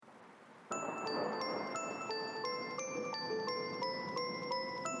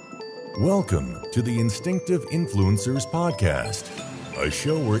Welcome to the Instinctive Influencers Podcast, a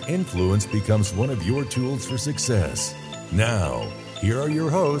show where influence becomes one of your tools for success. Now, here are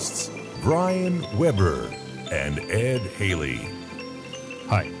your hosts, Brian Weber and Ed Haley.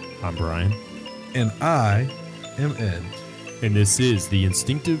 Hi, I'm Brian. And I am Ed. And this is the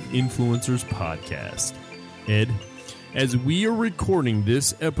Instinctive Influencers Podcast. Ed, as we are recording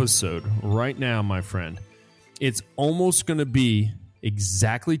this episode right now, my friend, it's almost going to be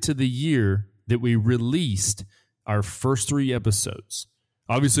exactly to the year that we released our first 3 episodes.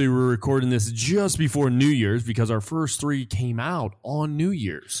 Obviously, we're recording this just before New Year's because our first 3 came out on New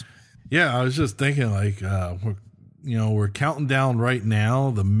Year's. Yeah, I was just thinking we're counting down right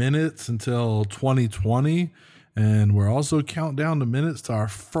now the minutes until 2020, and we're also counting down the minutes to our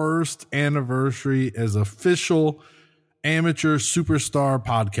first anniversary as official amateur superstar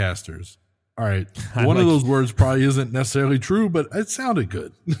podcasters. All right, one of those words probably isn't necessarily true, but it sounded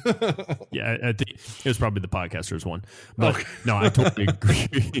good. Yeah, I think it was probably the podcasters one. But okay. No, I totally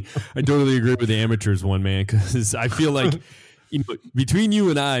agree. I totally agree with the amateurs one, man, because I feel like between you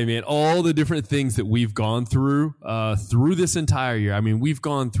and I, man, all the different things that we've gone through this entire year. I mean, we've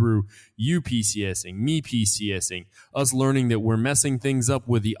gone through you PCSing, me PCSing, us learning that we're messing things up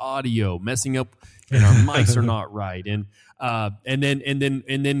with the audio, messing up, and our mics are not right, and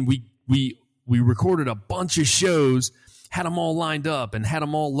then we recorded a bunch of shows, had them all lined up and had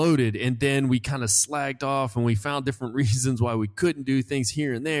them all loaded, and then we kind of slagged off and we found different reasons why we couldn't do things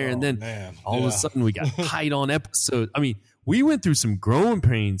here and there, and then all of a sudden we got tight on episodes. I mean, we went through some growing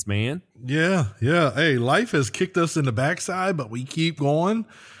pains, man. Yeah. Hey, life has kicked us in the backside, but we keep going.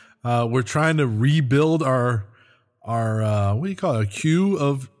 We're trying to rebuild our what do you call it, a queue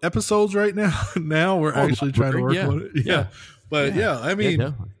of episodes right now. Now we're actually trying to work on it. Yeah. But I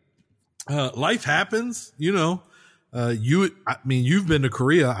mean, life happens, you've been to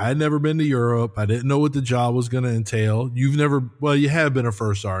Korea. I'd never been to Europe. I didn't know what the job was going to entail. You have been a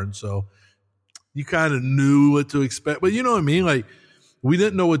first sergeant, so you kind of knew what to expect, but you know what I mean? Like, we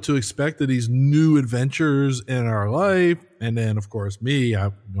didn't know what to expect of these new adventures in our life. And then of course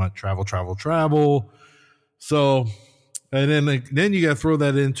I want travel. So, and then you got to throw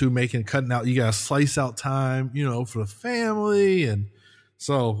that into cutting out, you got to slice out time, for the family. And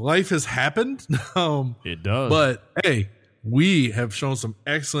so life has happened. It does. But hey, we have shown some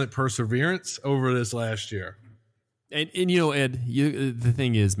excellent perseverance over this last year. And Ed, the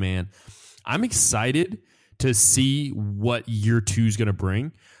thing is, man, I'm excited to see what year 2 is going to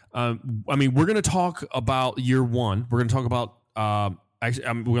bring. We're going to talk about year 1. We're going to talk about, we're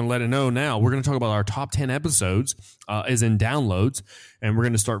going to let it know now. We're going to talk about our top 10 episodes, as in downloads. And we're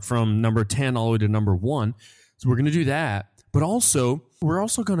going to start from number 10 all the way to number 1. So we're going to do that. But also, we're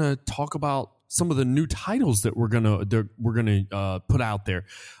also going to talk about some of the new titles that we're going to put out there.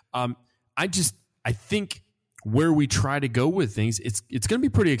 I think where we try to go with things, it's going to be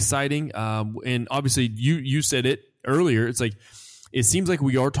pretty exciting. And obviously, you said it earlier. It's like, it seems like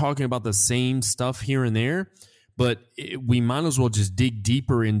we are talking about the same stuff here and there, but we might as well just dig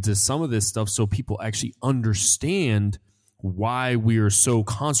deeper into some of this stuff so people actually understand why we are so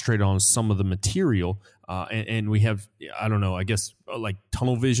concentrated on some of the material. And we have, I don't know, I guess like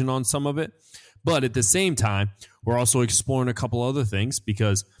tunnel vision on some of it. But at the same time, we're also exploring a couple other things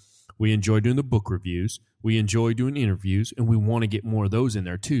because we enjoy doing the book reviews. We enjoy doing interviews, and we want to get more of those in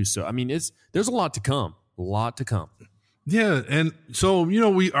there too. So, I mean, there's a lot to come. Yeah, and so,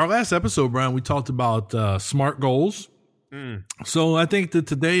 our last episode, Brian, we talked about SMART goals. So I think that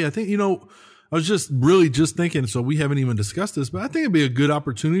today, I was just thinking, so we haven't even discussed this, but I think it'd be a good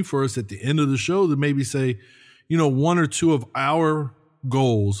opportunity for us at the end of the show to maybe say, 1 or 2 of our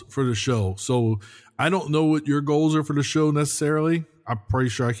goals for the show. So I don't know what your goals are for the show necessarily. I'm pretty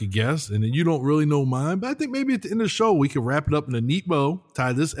sure I could guess, and then you don't really know mine, but I think maybe at the end of the show, we can wrap it up in a neat bow,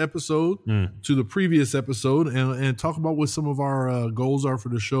 tie this episode to the previous episode, and talk about what some of our goals are for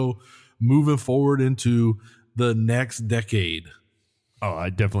the show moving forward into the next decade. Oh,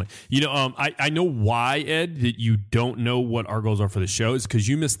 I definitely. I know why, Ed, that you don't know what our goals are for the show is because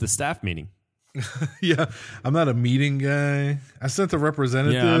you missed the staff meeting. Yeah, I'm not a meeting guy. I sent a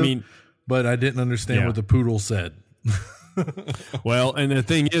representative, but I didn't understand what the poodle said. Well, and the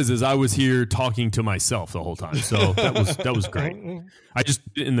thing is I was here talking to myself the whole time, so that was great. I just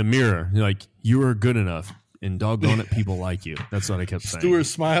in the mirror, like, you are good enough, and doggone it, people like you. That's what I kept saying. Stuart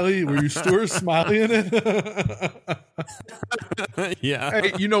Smiley, were you Stuart Smiley in it? Yeah.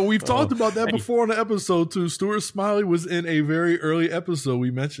 Hey, we've talked about that before in the episode too. Stuart Smiley was in a very early episode.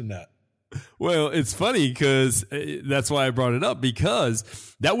 We mentioned that. Well, it's funny because that's why I brought it up,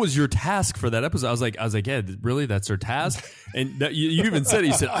 because that was your task for that episode. I was like, Ed, really? That's her task? And you even said,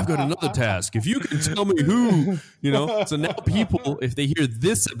 he said, I've got another task. If you can tell me who, So now people, if they hear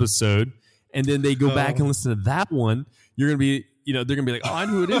this episode and then they go back and listen to that one, you're going to be, they're going to be like, oh, I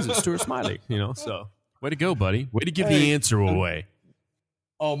know who it is. It's Stuart Smiley, So way to go, buddy. Way to give the answer away.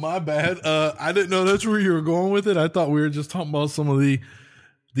 Oh, my bad. I didn't know that's where you were going with it. I thought we were just talking about some of the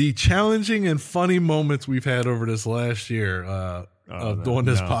challenging and funny moments we've had over this last year of doing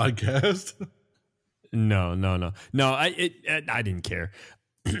this podcast. No. I didn't care.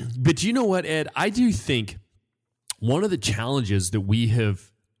 But you know what, Ed? I do think one of the challenges that we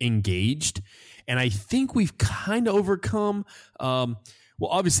have engaged, and I think we've kind of overcome. Well,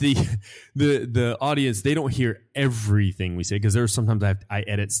 obviously, the audience, they don't hear everything we say, because there's sometimes I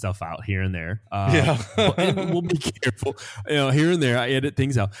edit stuff out here and there. And we'll be careful. Here and there, I edit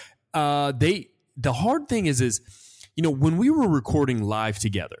things out. The hard thing is when we were recording live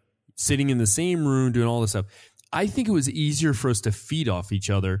together, sitting in the same room, doing all this stuff, I think it was easier for us to feed off each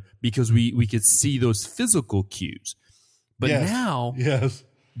other because we could see those physical cues. But now,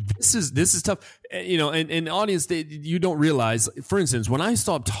 this is tough, and audience, you don't realize, for instance, when I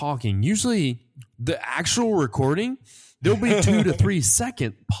stop talking, usually the actual recording, there'll be 2 to 3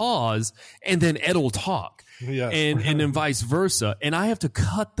 second pause, and then Ed will talk, and then vice versa, and I have to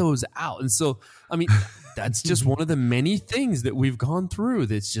cut those out. And so, I mean, that's just one of the many things that we've gone through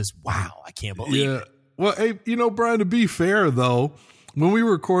that's just, wow, I can't believe it. Well, hey, Brian, to be fair though, when we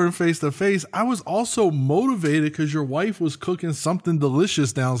were recording face to face, I was also motivated because your wife was cooking something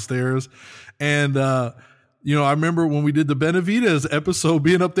delicious downstairs. And, I remember when we did the Benavides episode,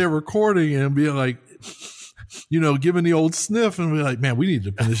 being up there recording and being like, giving the old sniff, and we're like, man, we need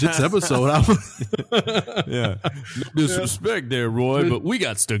to finish this episode. No disrespect there, Roy, but we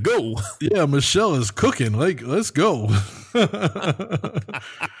got to go. Yeah, Michelle is cooking. Like, let's go.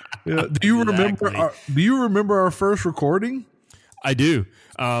 Do you remember our first recording? I do.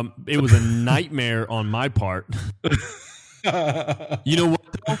 It was a nightmare on my part. You know what,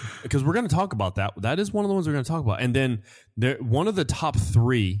 though? Because we're going to talk about that. That is one of the ones we're going to talk about. And then one of the top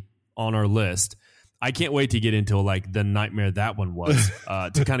 3 on our list, I can't wait to get into like the nightmare that one was,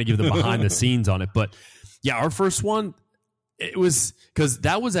 to kind of give the behind the scenes on it. But yeah, our first one, it was because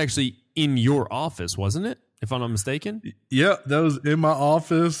that was actually in your office, wasn't it? If I'm not mistaken. Yeah, that was in my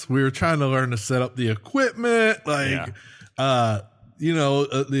office. We were trying to learn to set up the equipment, the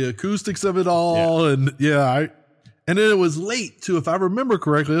acoustics of it all. Yeah. And then it was late too. If I remember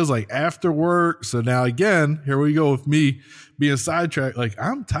correctly, it was like after work. So now again, here we go with me being sidetracked. Like,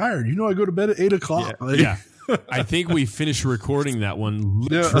 I'm tired. I go to bed at 8:00. Yeah. I think we finished recording that one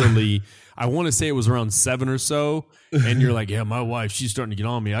literally. I want to say it was around 7 or so. And you're like, yeah, my wife, she's starting to get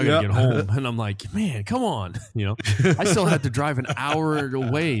on me. I got to get home. And I'm like, man, come on. I still have to drive an hour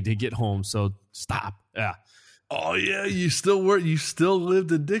away to get home. So stop. Yeah. Oh yeah, you still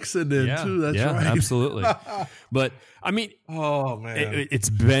lived in Dixon then too. That's right. Absolutely. But I mean, oh man, it's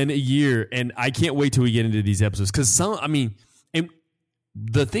been a year, and I can't wait till we get into these episodes, because and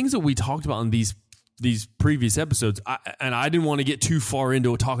the things that we talked about in these previous episodes, I didn't want to get too far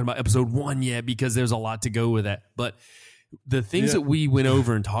into talking about episode 1 yet, because there's a lot to go with that. But the things that we went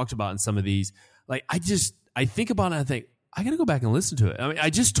over and talked about in some of these, like I think about it and I think, I got to go back and listen to it. I mean, I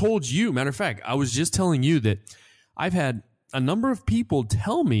just told you, matter of fact, I was just telling you that I've had a number of people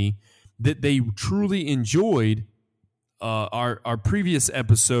tell me that they truly enjoyed our previous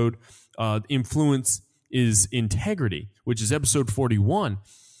episode, Influence is Integrity, which is episode 41.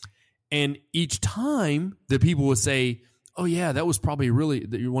 And each time the people would say, oh yeah, that was probably really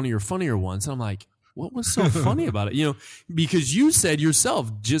one of your funnier ones. And I'm like, what was so funny about it? Because you said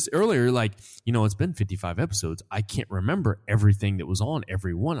yourself just earlier, like, it's been 55 episodes. I can't remember everything that was on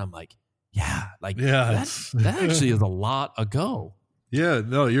every one. I'm like, that actually is a lot ago. Yeah,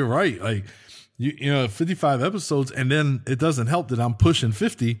 no, you're right. Like, 55 episodes, and then it doesn't help that I'm pushing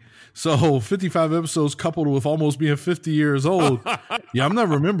 50. So 55 episodes coupled with almost being 50 years old. Yeah, I'm not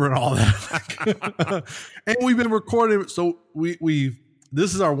remembering all that. And we've been recording. So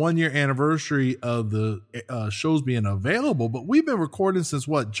this is our 1 year anniversary of the shows being available, but we've been recording since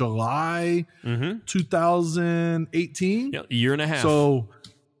what, July 2018? Yeah, a year and a half. So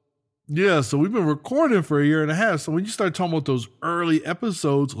we've been recording for a year and a half. So when you start talking about those early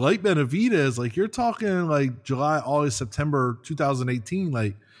episodes, like Benavides, like you're talking like July, August, September 2018,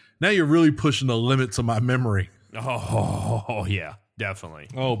 like now you're really pushing the limits of my memory. Oh yeah. Definitely.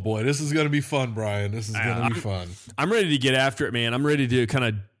 Oh boy, this is going to be fun, Brian. This is going to be fun. I'm ready to get after it, man. I'm ready to kind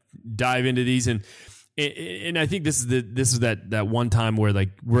of dive into these. And And I think this is that one time where like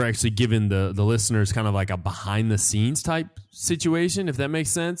we're actually giving the listeners kind of like a behind the scenes type situation, if that makes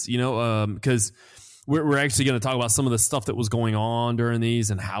sense, because we're actually going to talk about some of the stuff that was going on during these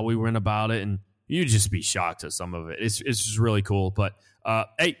and how we went about it, and you'd just be shocked at some of it. It's just really cool. But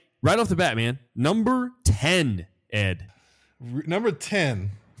hey, right off the bat, man, number 10, Ed. Number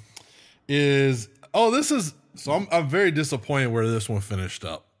 10 is I'm very disappointed where this one finished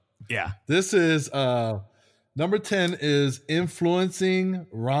up. Yeah. This is number 10 is Influencing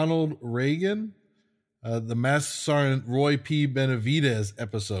Ronald Reagan, the Master Sergeant Roy P. Benavidez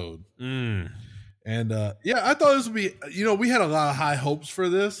episode. And I thought this would be, we had a lot of high hopes for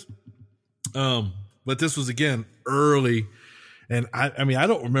this. But this was again early. And I mean, I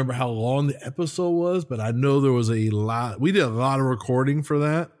don't remember how long the episode was, but I know there was we did a lot of recording for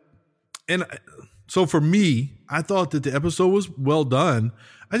that. And so for me, I thought that the episode was well done.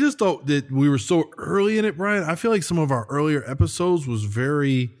 I just thought that we were so early in it, Brian. I feel like some of our earlier episodes was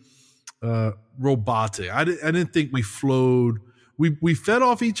very robotic. I didn't think we flowed. We fed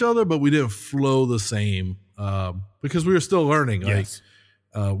off each other, but we didn't flow the same because we were still learning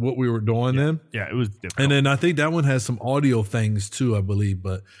what we were doing then. Yeah, it was difficult. And then I think that one has some audio things too, I believe.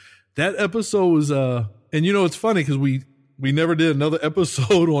 But that episode was and it's funny because we never did another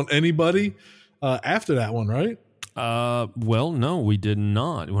episode on anybody after that one, right? Well, no, we did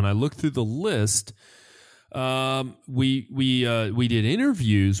not. When I looked through the list, we did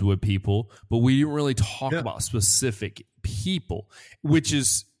interviews with people, but we didn't really talk about specific people, which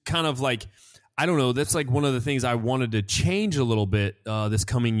is kind of like, I don't know. That's like one of the things I wanted to change a little bit this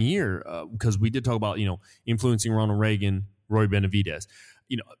coming year because we did talk about influencing Ronald Reagan, Roy Benavidez.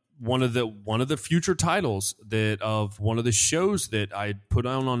 One of the future titles of one of the shows that I put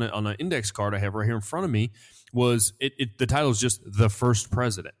on an index card I have right here in front of me was the title is just The First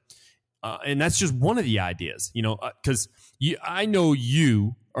President. And that's just one of the ideas, because I know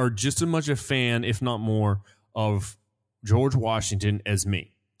you are just as much a fan, if not more, of George Washington as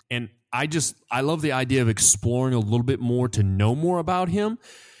me. And I love the idea of exploring a little bit more to know more about him.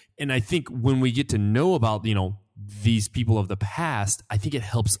 And I think when we get to know about, these people of the past, I think it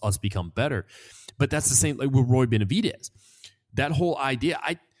helps us become better. But that's the same like with Roy Benavidez. That whole idea,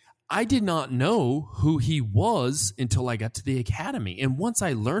 I did not know who he was until I got to the academy. And once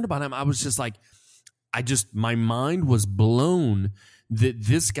I learned about him, I was just like, my mind was blown that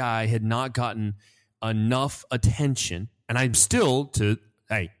this guy had not gotten enough attention. And I'm still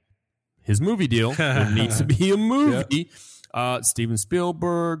his movie deal, there needs to be a movie. Yep. Steven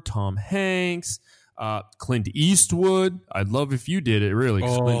Spielberg, Tom Hanks, Clint Eastwood. I'd love if you did it, really.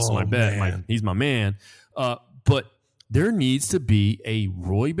 Clint's my bet. He's my man. But there needs to be a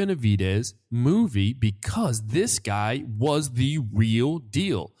Roy Benavidez movie because this guy was the real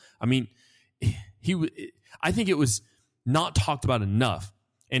deal. I mean, I think it was not talked about enough.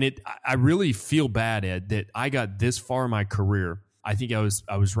 And I really feel bad, Ed, that I got this far in my career. I think I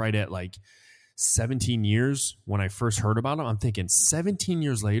was right at like 17 years when I first heard about him. I'm thinking 17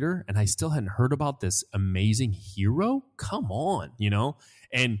 years later, and I still hadn't heard about this amazing hero. Come on,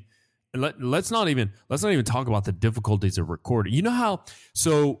 and let's not even talk about the difficulties of recording. You know how?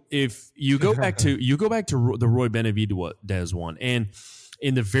 So if you go back to the Roy Benavidez one, and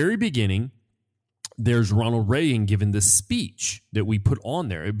in the very beginning, there's Ronald Reagan giving this speech that we put on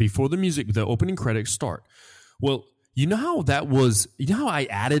there before the opening credits start. Well, you know how that was? You know how I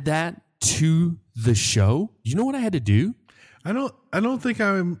added that to the show? You know what I had to do? I don't think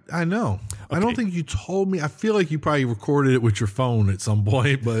I know. Okay. I don't think you told me. I feel like you probably recorded it with your phone at some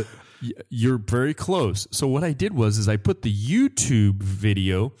point, but you're very close. So what I did was I put the YouTube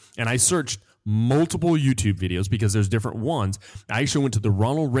video and I searched multiple YouTube videos because there's different ones. I actually went to the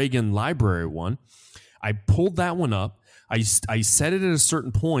Ronald Reagan Library one. I pulled that one up. I set it at a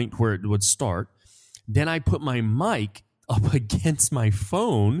certain point where it would start. Then I put my mic up against my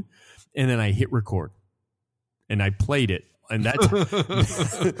phone and then I hit record and I played it. And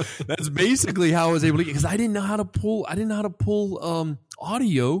that's basically how I was able to, because I didn't know how to pull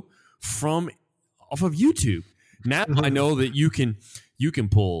audio off of YouTube. Now I know that you can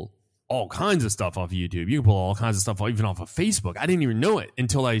pull all kinds of stuff off of YouTube. You can pull all kinds of stuff even off of Facebook. I didn't even know it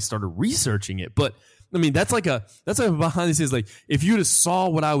until I started researching it. But I mean, that's like a behind the scenes. Like if you just saw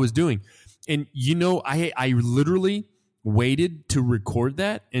what I was doing, and I literally waited to record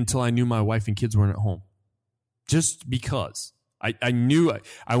that until I knew my wife and kids weren't at home, just because I knew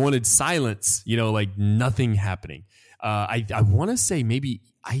I wanted silence. Like nothing happening. I want to say maybe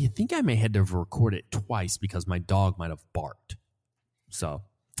I think I may had to record it twice because my dog might have barked. So,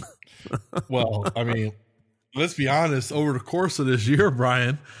 well, I mean, let's be honest. Over the course of this year,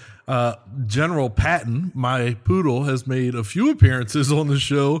 Brian, General Patton, my poodle, has made a few appearances on the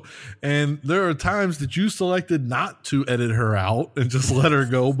show, and there are times that you selected not to edit her out and just let her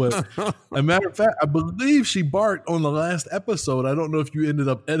go. But a matter of fact, I believe she barked on the last episode. I don't know if you ended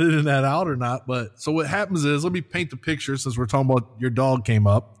up editing that out or not. But so what happens is, let me paint the picture since we're talking about your dog came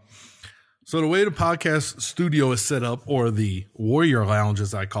up. So the way the podcast studio is set up, or the Warrior Lounge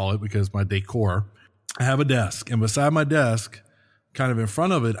as I call it because my decor, I have a desk, and beside my desk, kind of in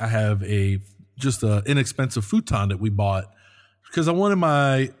front of it, I have just a inexpensive futon that we bought because I wanted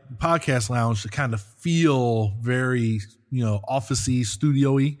my podcast lounge to kind of feel very, officey,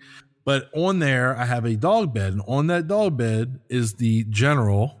 studio-y. But on there, I have a dog bed, and on that dog bed is the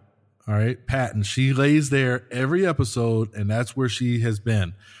General, all right, Patton. She lays there every episode, and that's where she has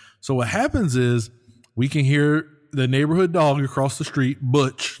been. So what happens is we can hear the neighborhood dog across the street,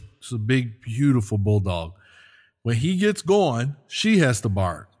 Butch. It's a big, beautiful bulldog. When he gets going, she has to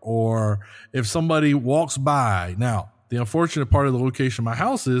bark. Or if somebody walks by. Now, the unfortunate part of the location of my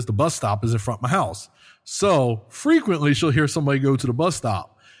house is the bus stop is in front of my house. So frequently she'll hear somebody go to the bus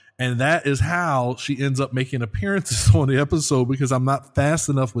stop. And that is how she ends up making appearances on the episode, because I'm not fast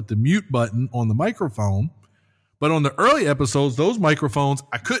enough with the mute button on the microphone. But on the early episodes, those microphones,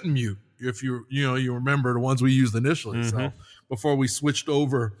 I couldn't mute. If you remember the ones we used initially. Mm-hmm. So before we switched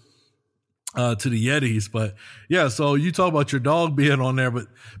over to the Yetis. But yeah, so you talk about your dog being on there, but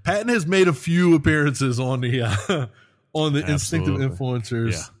Patton has made a few appearances on the Instinctive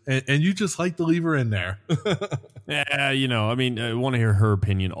Influencers, and you just like to leave her in there. Yeah, I want to hear her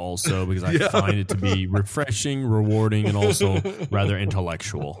opinion also, because I find it to be refreshing, rewarding, and also rather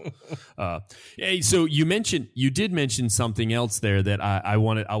intellectual. Hey, so you did mention something else there that I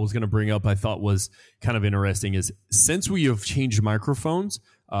was going to bring up. I thought was kind of interesting, is since we have changed microphones,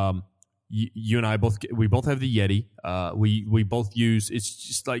 you and I both have the Yeti. We both use, it's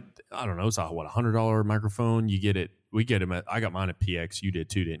just like, I don't know, it's a $100 microphone. You get it. We get them I got mine at PX. You did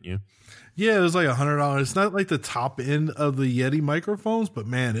too, didn't you? Yeah, it was like $100. It's not like the top end of the Yeti microphones, but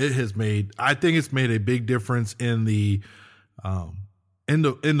man, I think it's made a big difference in the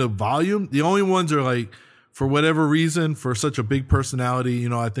volume. The only ones are like, for whatever reason, for such a big personality,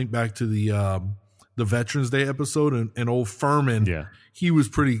 I think back to the Veterans Day episode, and old Furman, he was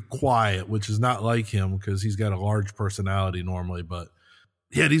pretty quiet, which is not like him because he's got a large personality normally. But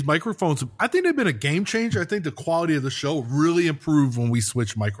yeah, these microphones, I think they've been a game changer. I think the quality of the show really improved when we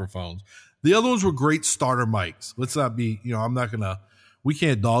switched microphones. The other ones were great starter mics. Let's not be, we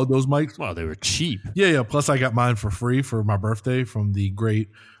can't dog those mics. Well, they were cheap. Yeah. Plus I got mine for free for my birthday from the great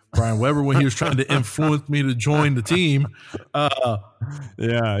Brian Weber when he was trying to influence me to join the team. Yeah.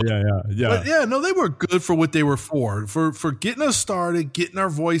 But yeah, no, they were good for what they were for getting us started, getting our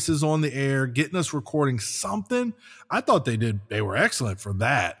voices on the air, getting us recording something. I thought they were excellent for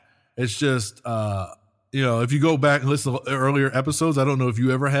that. It's just, if you go back and listen to earlier episodes, I don't know if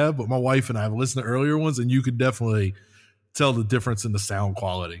you ever have, but my wife and I have listened to earlier ones, and you could definitely tell the difference in the sound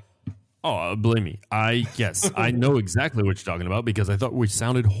quality. Oh, believe me. I know exactly what you're talking about, because I thought we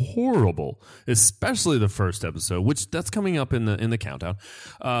sounded horrible, especially the first episode, which that's coming up in the countdown.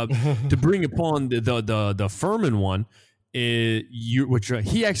 To bring upon the Furman one,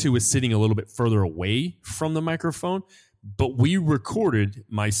 he actually was sitting a little bit further away from the microphone, but we recorded,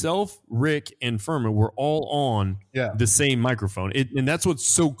 myself, Rick, and Furman were all on the same microphone. And that's what's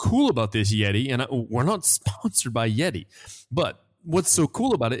so cool about this Yeti. And we're not sponsored by Yeti, but what's so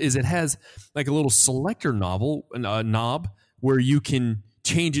cool about it is it has like a little selector knob where you can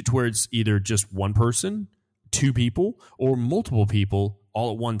change it to where it's either just one person, two people, or multiple people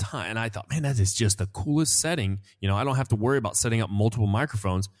all at one time. And I thought, man, that is just the coolest setting. I don't have to worry about setting up multiple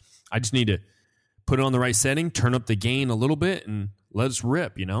microphones. I just need to put it on the right setting, turn up the gain a little bit, and let us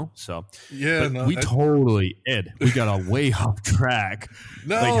rip, So yeah, we got a way off track.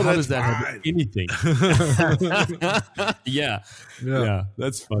 No, like, how does that fine. have anything? Yeah,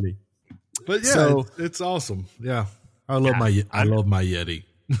 that's funny. But yeah, it's awesome. Yeah, I love my Yeti.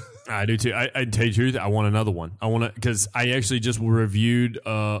 I do too. I tell you the truth, I want another one. I want to, because I actually just reviewed.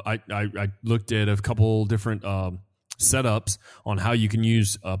 I looked at a couple different setups on how you can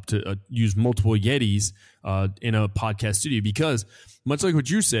use multiple Yetis in a podcast studio, because much like what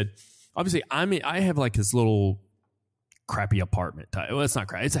you said, obviously I have like this little crappy apartment. Well, it's not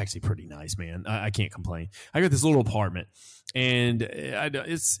crappy. It's actually pretty nice, man. I can't complain. I got this little apartment, and I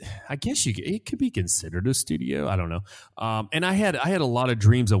guess it could be considered a studio. I don't know. And I had a lot of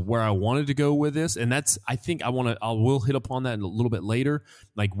dreams of where I wanted to go with this, and I think I will hit upon that a little bit later,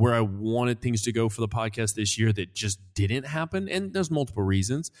 like where I wanted things to go for the podcast this year that just didn't happen. And there's multiple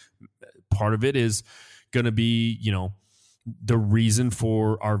reasons. Part of it is going to be, the reason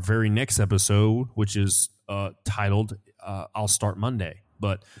for our very next episode, which is titled I'll Start Monday.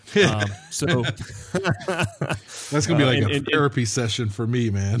 But so that's going to be like a therapy session for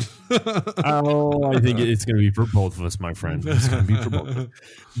me, man. I think it's going to be for both of us, my friend. It's going to be for both of us.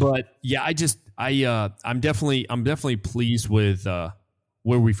 But yeah, I'm definitely pleased with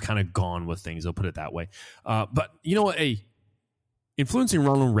where we've kind of gone with things. I'll put it that way. But you know what? Influencing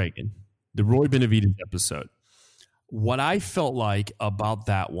Ronald Reagan, the Roy Benavidez episode. What I felt like about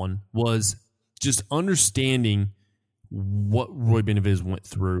that one was just understanding what Roy Benavidez went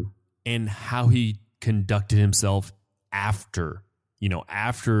through and how he conducted himself after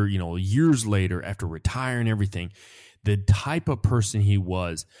years later, after retiring and everything, the type of person he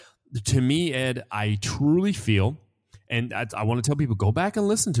was. To me, Ed, I truly feel, and I want to tell people, go back and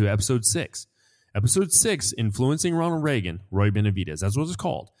listen to episode 6. Episode 6, Influencing Ronald Reagan, Roy Benavidez. That's what it's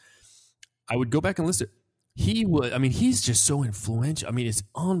called. I would go back and listen. He's just so influential. I mean, it's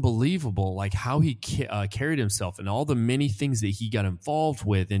unbelievable, like how he carried himself and all the many things that he got involved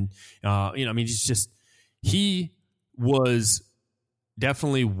with. And, he was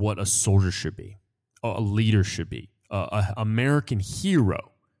definitely what a soldier should be, a leader should be, a American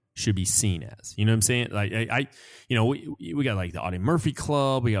hero should be seen as. You know what I'm saying? Like, we got like the Audie Murphy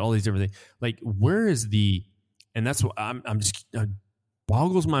Club, we got all these different things. Like, where is and that's what I'm just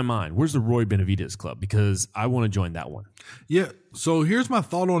boggles my mind. Where's the Roy Benavidez Club? Because I want to join that one. Yeah. So here's my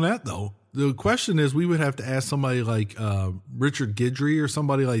thought on that, though. The question is, we would have to ask somebody like Richard Guidry or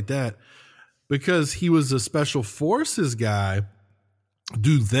somebody like that, because he was a special forces guy.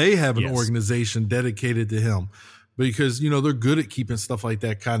 Do they have an organization dedicated to him? Because, they're good at keeping stuff like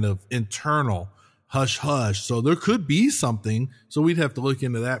that kind of internal, hush hush. So there could be something. So we'd have to look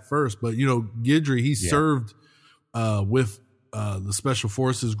into that first. But, Guidry, he served with the Special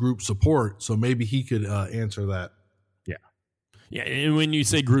Forces group support, so maybe he could answer that. Yeah, and when you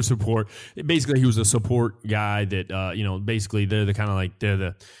say group support, basically he was a support guy that basically they're the kind of like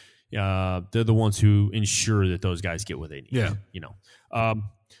they're the ones who ensure that those guys get what they need. Yeah,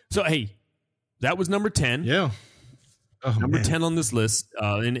 So hey, that was number 10. Yeah. Number 10 on this list.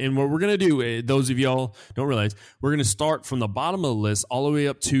 And what we're going to do, those of y'all don't realize, we're going to start from the bottom of the list all the way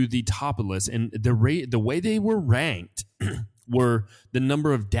up to the top of the list. And the way they were ranked were the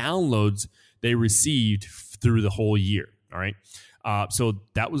number of downloads they received through the whole year. All right. So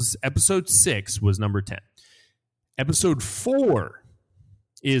that was episode 6 was number 10. Episode 4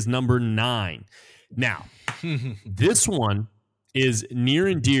 is number 9. Now, this one is near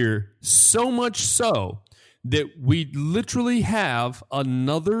and dear, so much so that we literally have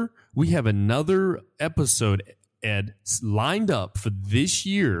another episode, Ed, lined up for this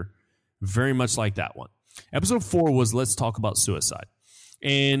year, very much like that one. Episode 4 was Let's Talk About Suicide.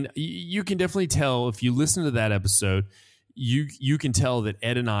 And you can definitely tell, if you listen to that episode, you can tell that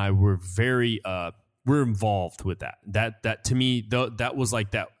Ed and I were very we're involved with that. That to me, that was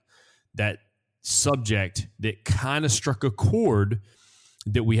like that subject that kind of struck a chord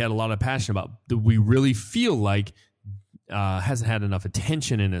that we had a lot of passion about, that we really feel like hasn't had enough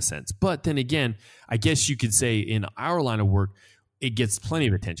attention in a sense. But then again, I guess you could say in our line of work, it gets plenty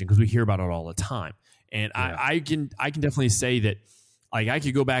of attention because we hear about it all the time. And yeah. I can definitely say that, like, I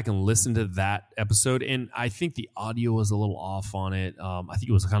could go back and listen to that episode, and I think the audio was a little off on it. I think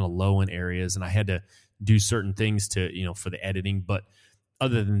it was kind of low in areas, and I had to do certain things to, for the editing. But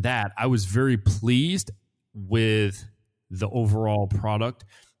other than that, I was very pleased with the overall product,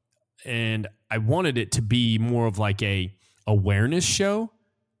 and I wanted it to be more of like a awareness show.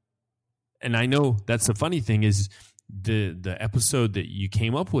 And I know that's the funny thing is the episode that you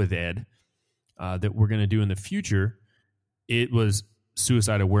came up with, Ed, that we're going to do in the future, it was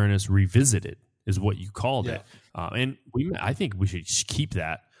Suicide Awareness Revisited is what you called it. And I think we should keep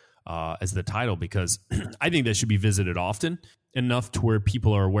that as the title, because I think that should be visited often enough to where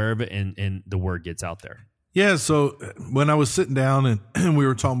people are aware of it and the word gets out there. Yeah, so when I was sitting down and we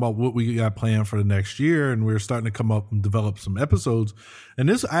were talking about what we got planned for the next year, and we were starting to come up and develop some episodes,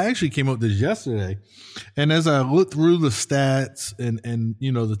 and I actually came up with this yesterday. And as I looked through the stats and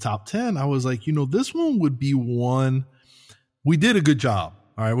the top 10, I was like, this one would be one. We did a good job.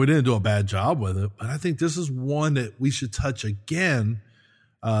 All right, we didn't do a bad job with it, but I think this is one that we should touch again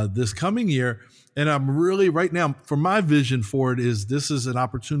this coming year. And I'm really right now, for my vision for it, this is an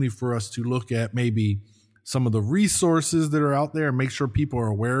opportunity for us to look at maybe some of the resources that are out there and make sure people are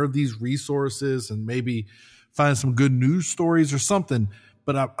aware of these resources, and maybe find some good news stories or something.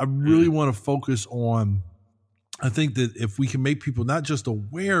 But I really want to focus on, I think that if we can make people not just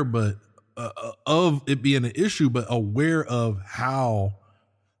aware, but of it being an issue, but aware of how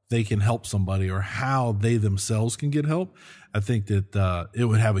they can help somebody or how they themselves can get help, I think that it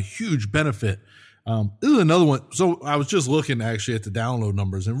would have a huge benefit. This is another one. So I was just looking actually at the download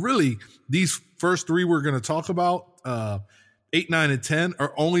numbers, and really these first three we're going to talk about, 8, 9, and 10,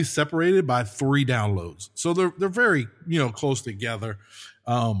 are only separated by 3 downloads. So they're very, close together.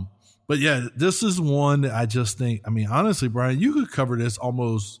 But yeah, this is one that I just think, honestly, Brian, you could cover this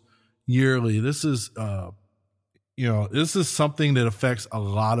almost yearly. This is, this is something that affects a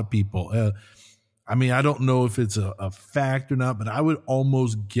lot of people. I don't know if it's a fact or not, but I would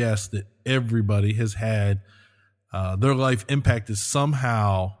almost guess that everybody has had their life impacted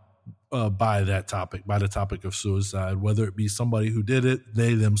somehow by the topic of suicide, whether it be somebody who did it,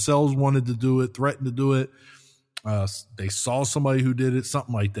 they themselves wanted to do it, threatened to do it. They saw somebody who did it,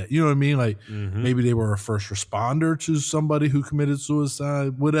 something like that. You know what I mean? Like maybe they were a first responder to somebody who committed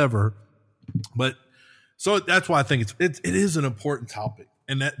suicide, whatever. But so that's why I think it is an important topic.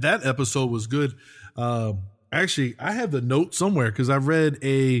 And that episode was good. Actually, I have the note somewhere because I read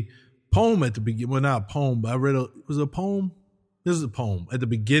a poem at the beginning. Well, not a poem, but it was a poem. This is a poem at the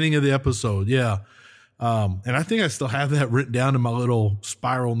beginning of the episode. Yeah. And I think I still have that written down in my little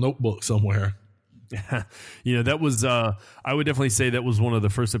spiral notebook somewhere. That was, I would definitely say that was one of the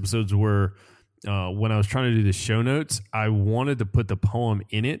first episodes where, when I was trying to do the show notes, I wanted to put the poem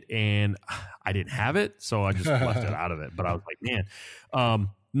in it and I didn't have it. So I just left it out of it. But I was like, man,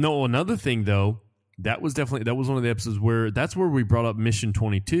 no, another thing though, that was one of the episodes that's where we brought up Mission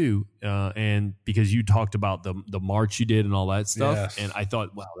 22. And because you talked about the march you did and all that stuff. Yes. And I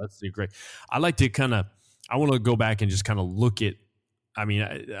thought, wow, that's great. I like to I want to go back and just kind of look at, I'm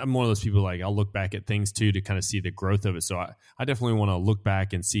one of those people, like I'll look back at things too to kind of see the growth of it. So I definitely want to look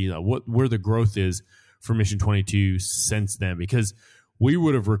back and see where the growth is for Mission 22 since then, because we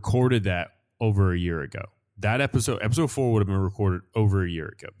would have recorded that over a year ago. That episode 4 would have been recorded over a year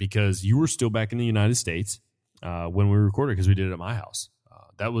ago because you were still back in the United States when we recorded, because we did it at my house.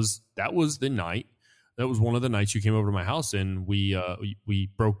 That was the night. That was one of the nights you came over to my house and we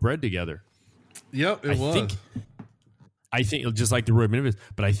broke bread together. Yep, I think just like the Roy Benefits,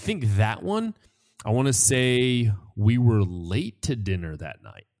 but I think that one, I want to say we were late to dinner that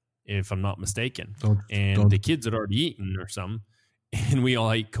night, if I'm not mistaken. The kids had already eaten or something, and we all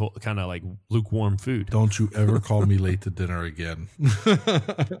ate kind of like lukewarm food. Don't you ever call me late to dinner again.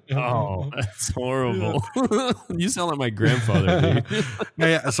 Oh, that's horrible. You sound like my grandfather, dude.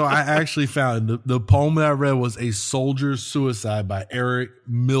 Yeah, so I actually found the poem that I read was A Soldier's Suicide by Eric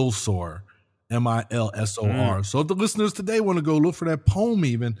Milsor. Milsor. So if the listeners today want to go look for that poem,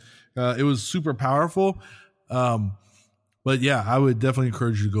 even it was super powerful. But yeah, I would definitely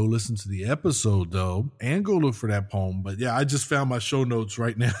encourage you to go listen to the episode though, and go look for that poem. But yeah, I just found my show notes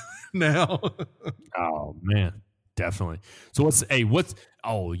right now. Oh man, definitely. So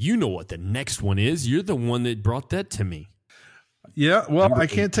you know what the next one is? You're the one that brought that to me. Yeah, well, I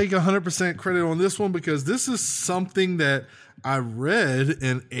can't take 100% credit on this one because this is something that I read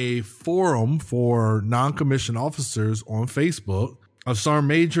in a forum for non-commissioned officers on Facebook. A Sergeant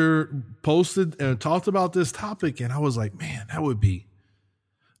Major posted and talked about this topic, and I was like, man, that would be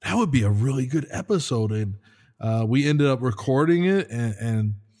a really good episode. And we ended up recording it,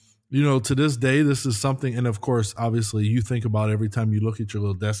 and to this day, this is something. And of course, obviously, you think about it every time you look at your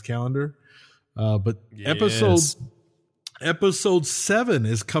little desk calendar. But yes. Episode 7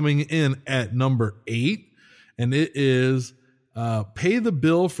 is coming in at number 8, and it is Pay the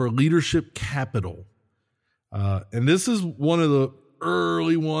Bill for Leadership Capital. And this is one of the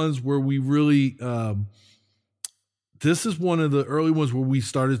early ones where we really, this is one of the early ones where we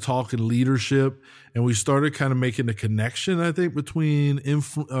started talking leadership, and we started kind of making the connection, I think, between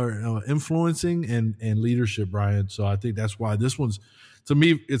influencing and leadership, Brian. So I think that's why this one's, to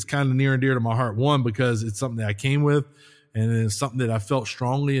me, it's kind of near and dear to my heart. One, because it's something that I came with, and it's something that I felt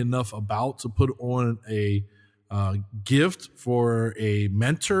strongly enough about to put on a gift for a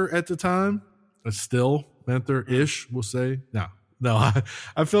mentor at the time, a still mentor-ish, we'll say. No,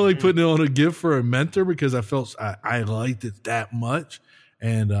 I felt like putting it on a gift for a mentor because I felt I liked it that much.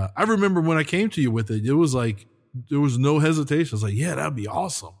 And I remember when I came to you with it, it was like, there was no hesitation. I was like, yeah, that'd be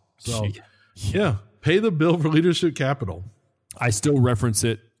awesome. So yeah, Pay the Bill for Leadership Capital. I still reference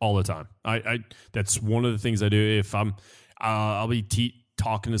it all the time. I that's one of the things I do. If I'll be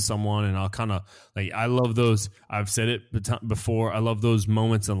talking to someone, and I'll kind of like, I love those. I've said it before. I love those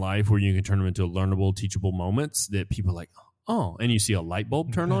moments in life where you can turn them into learnable, teachable moments that people are like, oh, and you see a light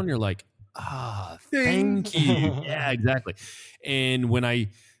bulb turn on. You're like, thank you. Yeah, exactly. And when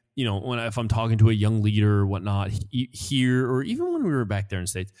if I'm talking to a young leader or whatnot here, or even when we were back there in the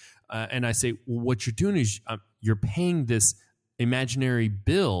States, and I say, well, what you're doing is you're paying this imaginary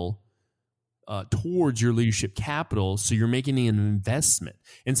bill towards your leadership capital, so you're making an investment.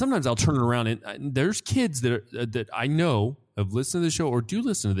 And sometimes I'll turn it around, and there's kids that I know have listened to the show or do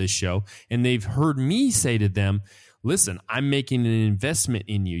listen to this show, and they've heard me say to them, listen, I'm making an investment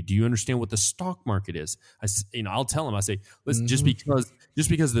in you. Do you understand what the stock market is? I'll tell them, I say, listen, just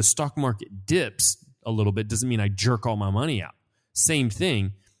because the stock market dips a little bit doesn't mean I jerk all my money out. Same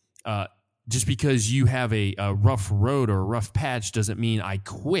thing. Just because you have a rough road or a rough patch doesn't mean I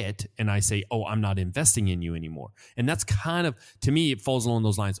quit and I say, oh, I'm not investing in you anymore. And that's kind of, to me, it falls along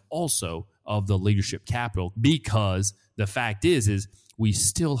those lines also of the leadership capital, because the fact is we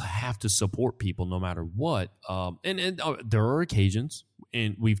still have to support people no matter what. And there are occasions,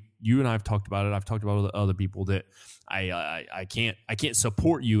 and you and I have talked about it. I've talked about other people that I can't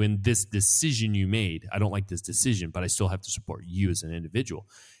support you in this decision you made. I don't like this decision, but I still have to support you as an individual.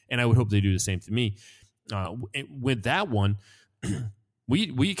 And I would hope they do the same to me. With that one,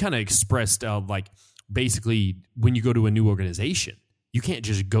 we kind of expressed like basically when you go to a new organization, you can't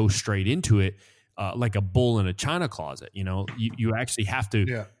just go straight into it like a bull in a china closet. You know, you actually have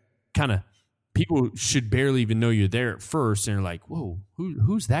to kind of, people should barely even know you're there at first, and they're like, whoa,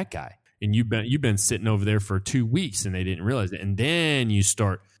 who's that guy? And you've been sitting over there for 2 weeks and they didn't realize it. And then you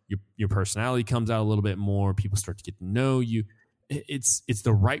start, your personality comes out a little bit more. People start to get to know you. It's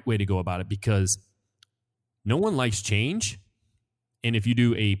the right way to go about it, because no one likes change. And if you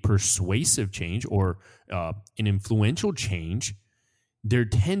do a persuasive change or an influential change, there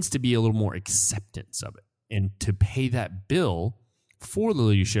tends to be a little more acceptance of it. And to pay that bill for the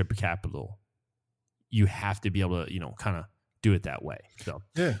leadership capital, you have to be able to, kind of do it that way. So,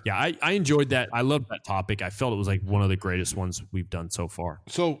 I enjoyed that. I loved that topic. I felt it was like one of the greatest ones we've done so far.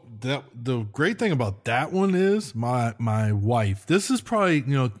 So the great thing about that one is my wife. This is probably,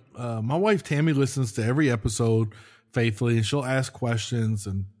 my wife Tammy listens to every episode faithfully, and she'll ask questions,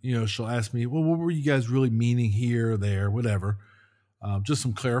 and she'll ask me, well, what were you guys really meaning here or there, whatever. Just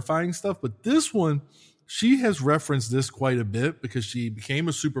some clarifying stuff. But this one, she has referenced this quite a bit because she became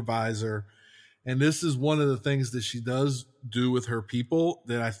a supervisor. And this is one of the things that she does do with her people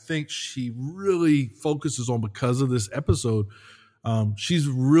that I think she really focuses on because of this episode. She's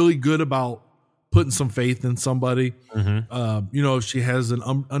really good about putting some faith in somebody. Mm-hmm. If she has an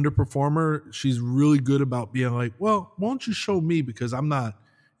underperformer, she's really good about being like, well, why don't you show me, because I'm not,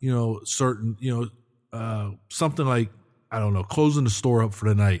 certain, something like, I don't know, closing the store up for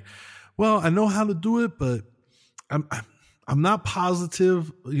the night. Well, I know how to do it, but I'm not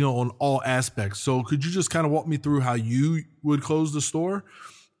positive, on all aspects. So could you just kind of walk me through how you would close the store?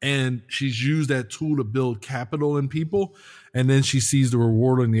 And she's used that tool to build capital in people. And then she sees the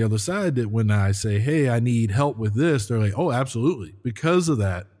reward on the other side, that when I say, hey, I need help with this, they're like, oh, absolutely. Because of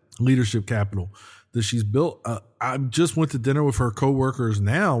that leadership capital that she's built. I just went to dinner with her coworkers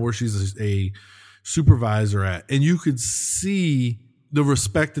now, where she's a supervisor at, and you could see the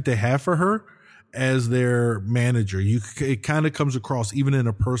respect that they have for her as their manager. It kind of comes across even in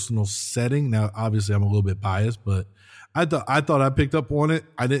a personal setting. Now, obviously I'm a little bit biased, but I thought I picked up on it.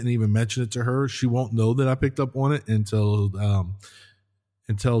 I didn't even mention it to her. She won't know that I picked up on it until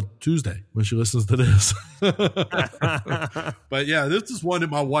Tuesday when she listens to this. But yeah, this is one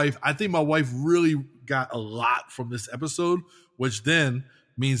that I think my wife really got a lot from this episode, which then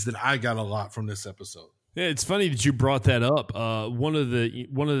means that I got a lot from this episode. Yeah, it's funny that you brought that up. One of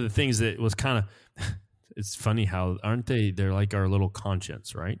the things that was kind of, it's funny how, aren't they? They're like our little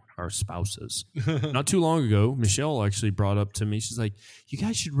conscience, right? Our spouses. Not too long ago, Michelle actually brought up to me, she's like, you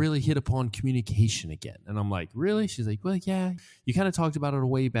guys should really hit upon communication again. And I'm like, really? She's like, well, yeah, you kind of talked about it a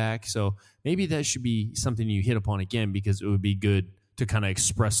way back. So maybe that should be something you hit upon again, because it would be good to kind of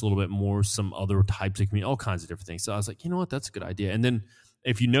express a little bit more some other types of community, all kinds of different things. So I was like, you know what? That's a good idea. And then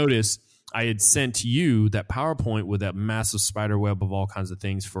if you notice, I had sent you that PowerPoint with that massive spider web of all kinds of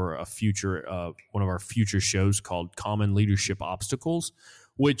things for a future, one of our future shows called Common Leadership Obstacles,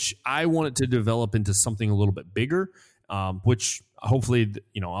 which I wanted to develop into something a little bit bigger, which hopefully,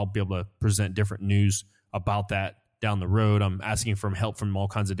 I'll be able to present different news about that down the road. I'm asking for help from all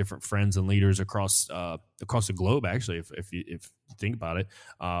kinds of different friends and leaders across the globe, actually, if you think about it,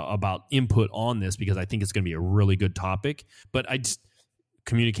 about input on this, because I think it's going to be a really good topic. But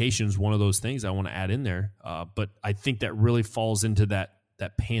communication is one of those things I want to add in there. But I think that really falls into that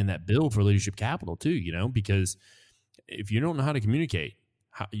paying that bill for leadership capital too, because if you don't know how to communicate,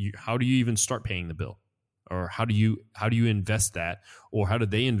 how do you even start paying the bill? Or how do you invest that? Or how do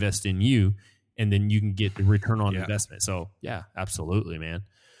they invest in you? And then you can get the return on investment. So yeah, absolutely, man.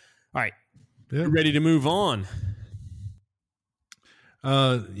 All right. Yeah. Ready to move on?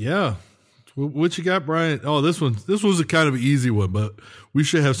 Yeah. What you got, Brian? Oh, this was a kind of easy one, but we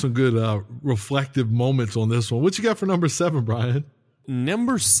should have some good reflective moments on this one. What you got for number 7, Brian?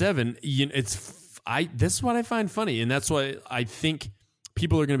 Number 7, this is what I find funny, and that's why I think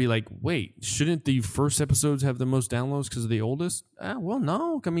people are going to be like, wait, shouldn't the first episodes have the most downloads because of the oldest? Well,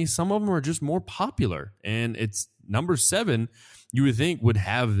 no. I mean, some of them are just more popular, and it's number 7. You would think would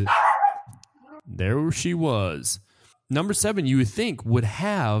have. There she was. Number 7, you would think would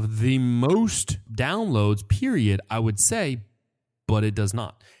have the most downloads, period, I would say, but it does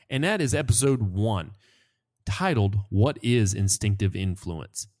not. And that is episode 1, titled, What is Instinctive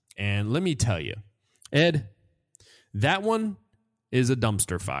Influence? And let me tell you, Ed, that one is a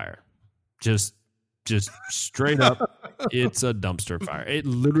dumpster fire. Just straight up, it's a dumpster fire. It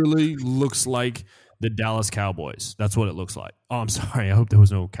literally looks like the Dallas Cowboys. That's what it looks like. Oh, I'm sorry. I hope there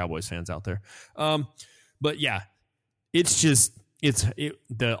was no Cowboys fans out there. But yeah. It's just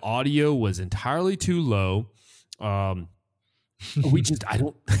the audio was entirely too low. I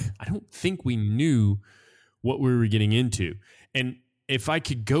don't think we knew what we were getting into. And if I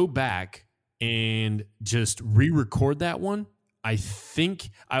could go back and just re-record that one, I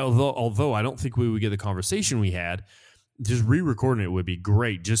think although I don't think we would get the conversation we had, just re-recording it would be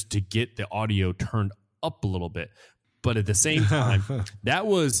great just to get the audio turned up a little bit. But at the same time, that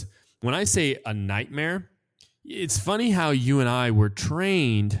was, when I say a nightmare, it's funny how you and I were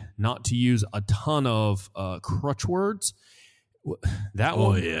trained not to use a ton of crutch words. That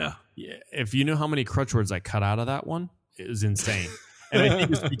one, yeah. If you know how many crutch words I cut out of that one, it was insane. And I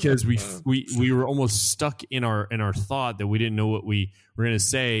think it's because we were almost stuck in our thought that we didn't know what we were going to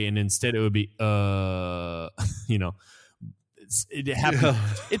say, and instead it would be it happens. Yeah.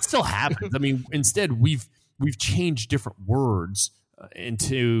 It still happens. I mean, instead we've changed different words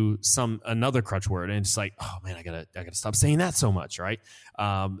into another crutch word, and it's like, oh man, I gotta stop saying that so much, right?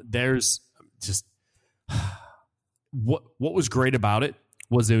 There's just what was great about it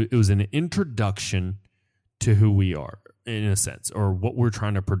was it was an introduction to who we are in a sense, or what we're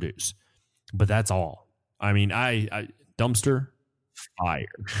trying to produce. But that's all. I mean, I dumpster fire.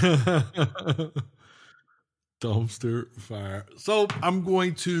 Dumpster fire. So I'm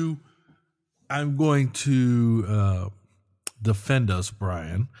going to defend us,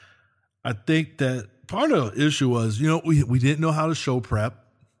 Brian. I think that part of the issue was, we didn't know how to show prep,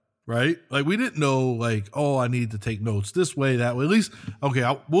 right? Like, we didn't know, like, oh, I need to take notes this way, that way. At least,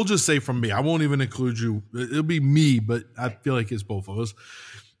 okay, we'll just say from me. I won't even include you. It'll be me, but I feel like it's both of us.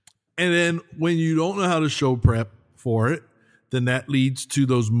 And then when you don't know how to show prep for it, then that leads to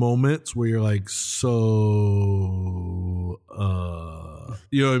those moments where you're like, so,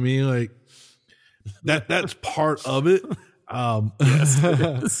 you know what I mean? Like, that's part of it. Yes, it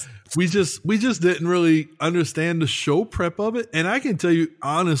is. We just didn't really understand the show prep of it. And I can tell you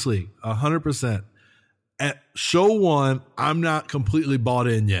honestly, 100%, at show 1, I'm not completely bought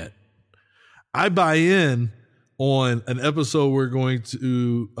in yet. I buy in on an episode we're going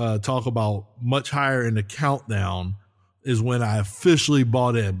to talk about much higher in the countdown is when I officially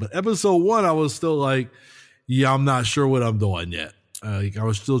bought in. But episode 1, I was still like, yeah, I'm not sure what I'm doing yet. I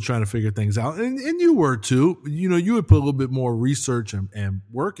was still trying to figure things out, and you were too. You would put a little bit more research and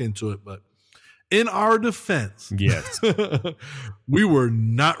work into it. But in our defense, yes, we were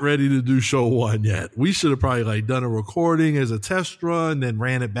not ready to do show 1 yet. We should have probably done a recording as a test run, then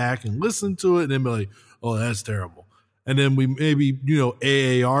ran it back and listened to it, and then be like, "Oh, that's terrible." And then we maybe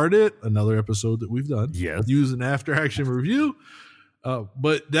AAR'd it, another episode that we've done, yes, use an after action review.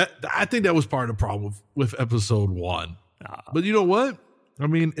 But I think that was part of the problem with episode 1. But you know what? I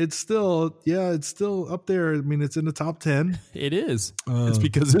mean, it's still up there. I mean, it's in the top 10. It is. It's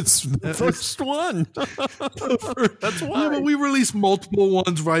because it's the first one. That's why. Yeah, but we released multiple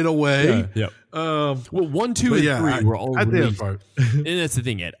ones right away. Yeah. Well, 1, 2, and 3 were all released. And that's the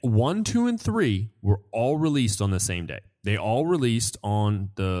thing, Ed. 1, 2, and 3 were all released on the same day. They all released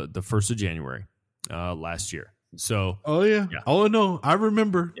on the 1st of January last year. So. Oh yeah. Oh no, I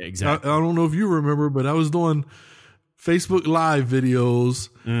remember. Yeah, exactly. I don't know if you remember, but I was doing Facebook Live videos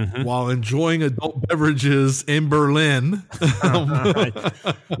while enjoying adult beverages in Berlin.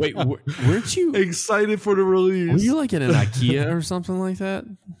 Wait, weren't you excited for the release? Were you like in an IKEA or something like that?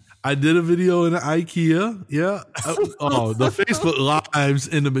 I did a video in IKEA. Yeah. The Facebook Lives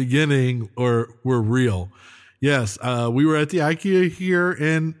in the beginning were real. Yes. We were at the IKEA here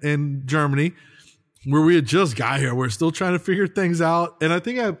in Germany, where we had just got here. We're still trying to figure things out. And I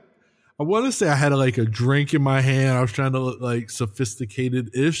think I want to say I had a drink in my hand. I was trying to look like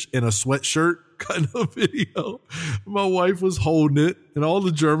sophisticated-ish in a sweatshirt kind of video. My wife was holding it, and all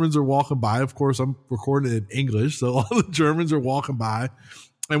the Germans are walking by. Of course, I'm recording it in English, so all the Germans are walking by.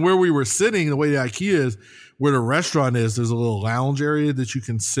 And where we were sitting, the way the IKEA is, where the restaurant is, there's a little lounge area that you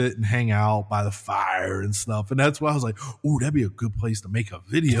can sit and hang out by the fire and stuff. And that's why I was like, ooh, that'd be a good place to make a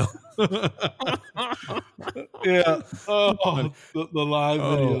video. Yeah. Oh, the live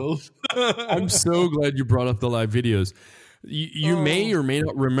videos. I'm so glad you brought up the live videos. You may or may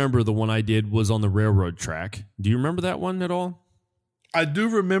not remember the one I did was on the railroad track. Do you remember that one at all? I do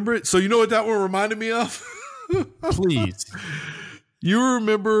remember it. So you know what that one reminded me of? Please. You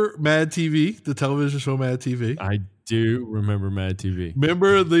remember Mad TV, the television show Mad TV? I do remember Mad TV.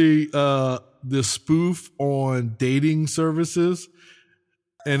 Remember the spoof on dating services?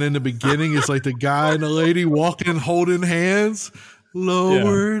 And in the beginning, it's like the guy and the lady walking, holding hands.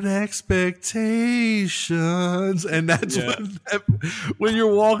 Lowered expectations. And that's when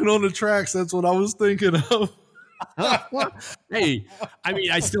you're walking on the tracks, that's what I was thinking of. Hey, I mean,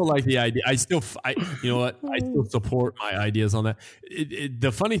 I still like the idea. You know what? I still support my ideas on that.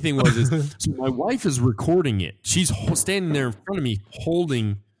 The funny thing was, so my wife is recording it. She's standing there in front of me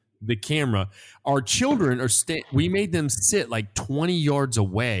holding the camera. Our children are we made them sit like 20 yards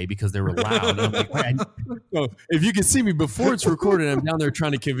away because they were loud. And I'm like, so if you can see me before it's recorded, I'm down there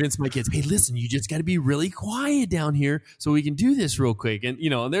trying to convince my kids, hey, listen, you just got to be really quiet down here so we can do this real quick. And,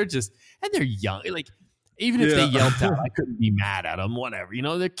 you know, they're young. Like, even if they yelped out, I couldn't be mad at them, whatever. You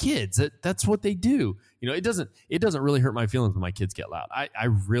know, they're kids. That's what they do. You know, it doesn't really hurt my feelings when my kids get loud. I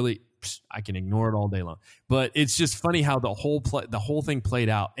can ignore it all day long. But it's just funny how the whole thing played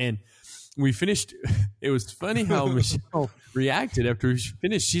out. And we finished. It was funny how Michelle reacted after we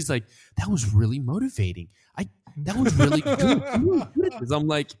finished. She's like, that was really motivating. That was really good. Because I'm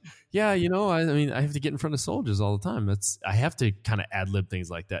like, yeah, you know, I mean, I have to get in front of soldiers all the time. I have to kind of ad lib things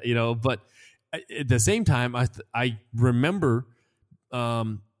like that, you know, but at the same time, I remember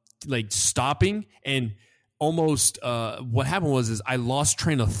like stopping and almost what happened was I lost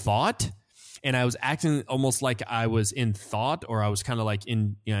train of thought and I was acting almost like I was in thought or I was kind of like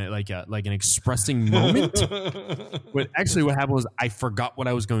in, you know, like an expressing moment. But actually what happened was I forgot what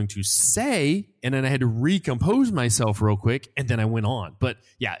I was going to say and then I had to recompose myself real quick and then I went on. But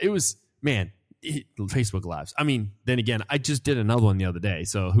yeah, it was, man. Facebook Lives. I mean, then again, I just did another one the other day,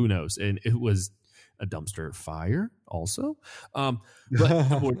 so who knows? And it was a dumpster fire also. But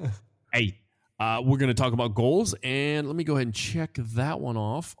hey, we're going to talk about goals, and let me go ahead and check that one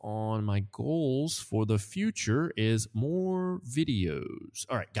off on my goals for the future is more videos.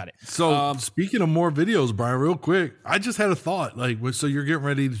 All right, got it. So speaking of more videos, Brian, real quick, I just had a thought. Like, so you're getting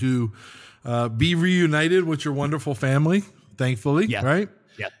ready to be reunited with your wonderful family, thankfully, right?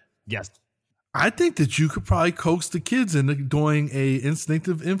 Yes. I think that you could probably coax the kids into doing a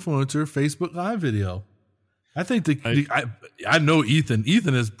Instinctive Influencer Facebook Live video. I think I know Ethan.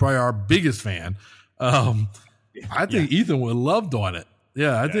 Ethan is probably our biggest fan. I think Ethan would love doing it.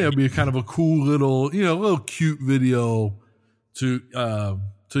 Yeah, I think it'd be kind of a cool little, little cute video to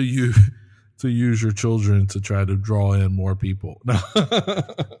use your children to try to draw in more people.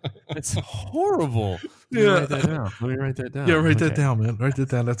 It's horrible. Let me write that down. Yeah, write that down, man. Write that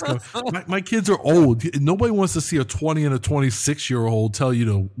down. That's good. My kids are old. Nobody wants to see a 20 and a 26-year-old tell you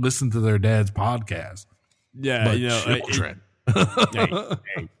to listen to their dad's podcast. Yeah, but children.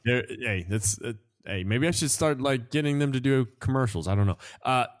 Hey, maybe I should start like getting them to do commercials. I don't know.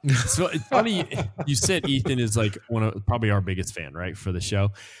 So it's funny you said Ethan is like probably our biggest fan, right, for the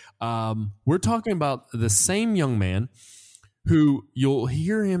show. We're talking about the same young man who you'll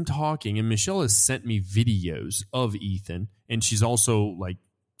hear him talking, and Michelle has sent me videos of Ethan, and she's also like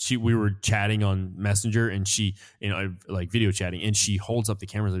we were chatting on Messenger, and she like video chatting, and she holds up the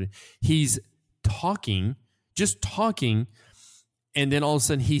camera. He's just talking, and then all of a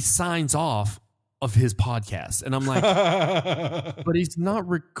sudden he signs off of his podcast, and I'm like, but he's not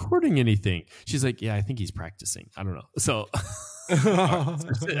recording anything. She's like, yeah, I think he's practicing. I don't know. So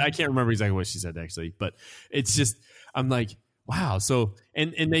I can't remember exactly what she said actually, but it's just I'm like, wow. So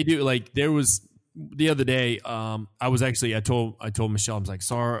and they do like there was the other day. I told Michelle, I was like,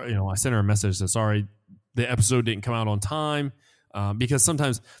 sorry, I sent her a message that sorry the episode didn't come out on time because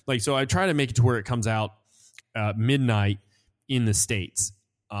sometimes so I try to make it to where it comes out midnight in the States.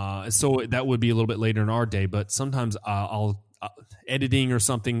 So that would be a little bit later in our day, but sometimes I'll editing or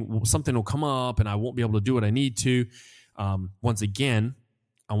something will come up and I won't be able to do what I need to. Once again,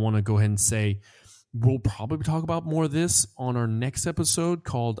 I want to go ahead and say we'll probably talk about more of this on our next episode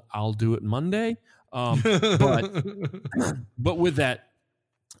called I'll Do It Monday. But with that,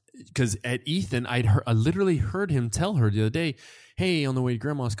 because at Ethan, I literally heard him tell her the other day, hey, on the way to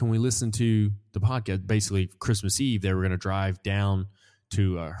Grandma's, can we listen to the podcast? Basically, Christmas Eve, they were going to drive down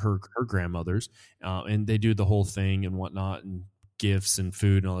to her grandmother's, and they do the whole thing and whatnot and gifts and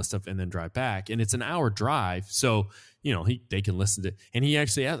food and all that stuff, and then drive back. And it's an hour drive, so they can listen to. And he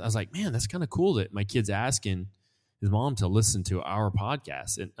actually asked, I was like, man, that's kind of cool that my kid's asking his mom to listen to our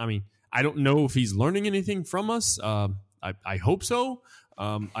podcast. And I mean, I don't know if he's learning anything from us. I hope so.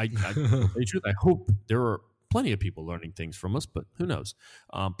 I hope there are plenty of people learning things from us, but who knows?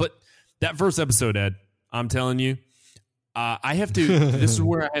 But that first episode, Ed, I'm telling you, I have to. This is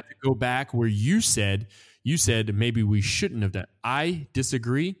where I have to go back where you said maybe we shouldn't have done. I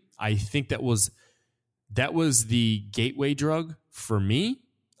disagree. I think that was the gateway drug for me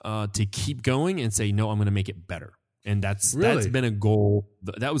to keep going and say, no, I'm going to make it better. And that's been a goal.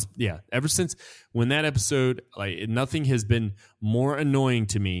 That was, ever since when that episode, like, nothing has been more annoying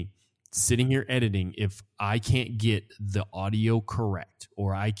to me sitting here editing if I can't get the audio correct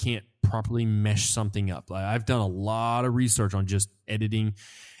or I can't properly mesh something up. Like, I've done a lot of research on just editing.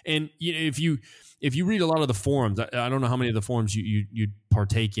 And if you read a lot of the forums, I don't know how many of the forums you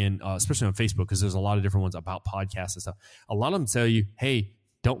partake in, especially on Facebook, because there's a lot of different ones about podcasts and stuff. A lot of them tell you, hey,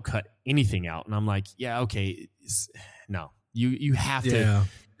 don't cut anything out. And I'm like, yeah, okay. No, you have to.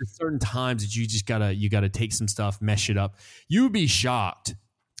 There's certain times that you gotta take some stuff, mesh it up. You would be shocked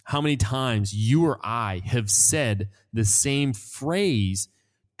how many times you or I have said the same phrase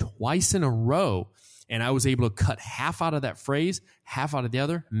twice in a row. And I was able to cut half out of that phrase, half out of the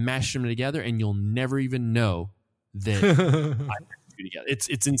other, mash them together, and you'll never even know that I put two together.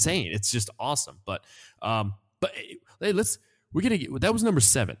 It's insane. It's just awesome. But hey, we're gonna get that was number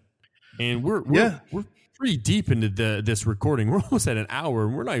 7, and we're pretty deep into this recording. We're almost at an hour,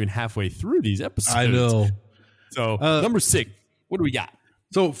 and we're not even halfway through these episodes. I know. So number 6, what do we got?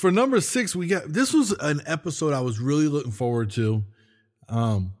 So for number 6, this was an episode I was really looking forward to,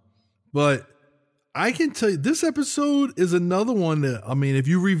 but I can tell you this episode is another one that, I mean, if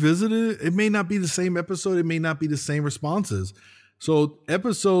you revisit it, it may not be the same episode, it may not be the same responses. So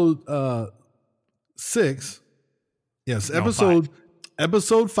episode 6. Yes, episode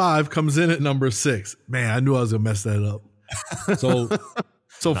 5 comes in at number 6. Man, I knew I was gonna mess that up. So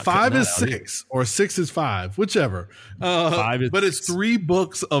 5 is 6 or 6 is 5, whichever. 5 is but it's 3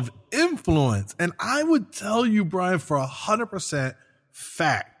 books of influence, and I would tell you, Brian, for 100%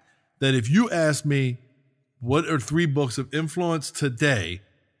 fact that if you ask me what are 3 books of influence today,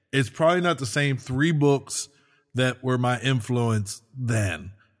 it's probably not the same 3 books that were my influence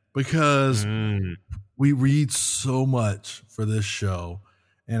then, because we read so much for this show,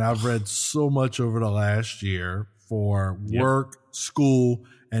 and I've read so much over the last year for work, school,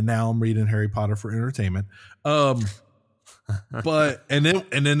 and now I'm reading Harry Potter for entertainment. But and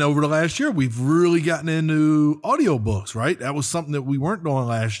then over the last year, we've really gotten into audiobooks, right? That was something that we weren't doing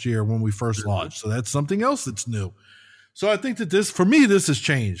last year when we first launched. So that's something else that's new. So I think that this has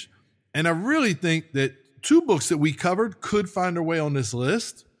changed. And I really think that 2 books that we covered could find their way on this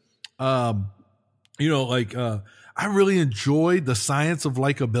list. I really enjoyed The Science of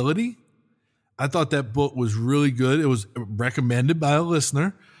Likeability. I thought that book was really good. It was recommended by a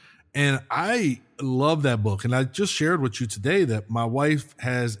listener, and I love that book. And I just shared with you today that my wife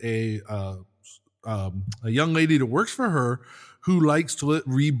has a young lady that works for her who likes to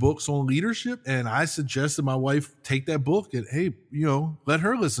read books on leadership. And I suggested my wife take that book and, hey, let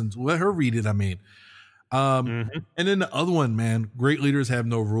her read it. I mean, and then the other one, man, Great Leaders Have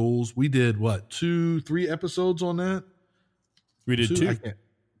No Rules. We did 2-3 episodes on that. We did 2.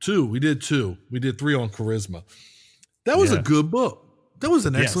 2. We did 2. We did 3 on charisma. That was a good book. That was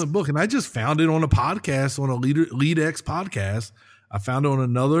an excellent book. And I just found it on a podcast, on a LeadX podcast. I found it on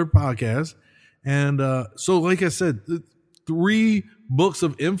another podcast. And so, like I said, 3 books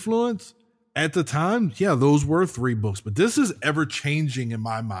of influence at the time. Yeah, those were 3 books. But this is ever changing in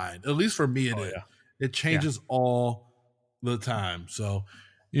my mind. At least for me, it is. Yeah. It changes all the time. So,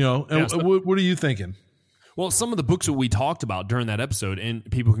 what are you thinking? Well, some of the books that we talked about during that episode, and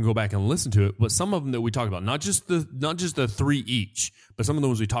people can go back and listen to it, but some of them that we talked about, not just the 3 each, but some of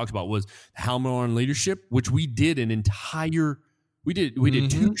those we talked about was How on Leadership, which we did an entire, we did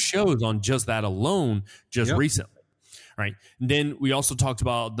 2 shows on just that alone recently, right? And then we also talked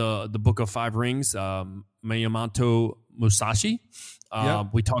about the Book of 5 Rings, Miyamoto Musashi.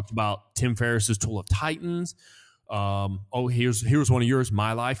 We talked about Tim Ferriss's Tool of Titans. Here's one of yours,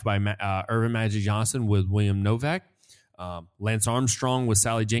 My Life by Irvin Magic Johnson with William Novak. Lance Armstrong with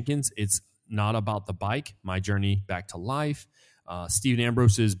Sally Jenkins. It's Not About the Bike, My Journey Back to Life. Stephen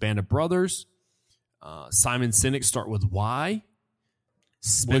Ambrose's Band of Brothers. Simon Sinek, Start With Why.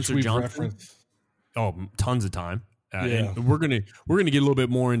 Spencer Johnson. Referenced. Oh, tons of time. And we're gonna get a little bit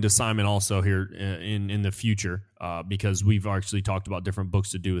more into Simon also here in the future because we've actually talked about different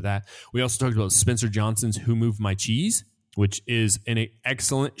books to do with that. We also talked about Spencer Johnson's Who Moved My Cheese. which is an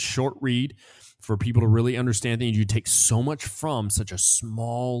excellent short read for people to really understand things. You take so much from such a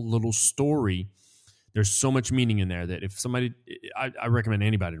small little story. There's so much meaning in there that if somebody, I recommend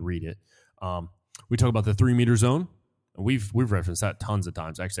anybody to read it. We talk about the 3 meter zone. We've referenced that tons of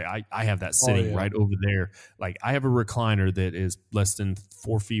times. Actually, I have that sitting right over there. Like, I have a recliner that is less than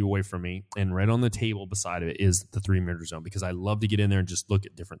 4 feet away from me, and right on the table beside of it is the 3 meter zone, because I love to get in there and just look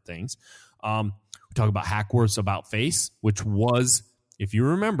at different things. We talk about Hackworth's About Face, which was, if you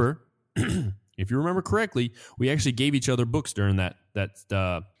remember correctly, we actually gave each other books during that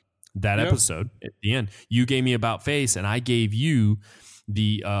episode. At the end, you gave me About Face, and I gave you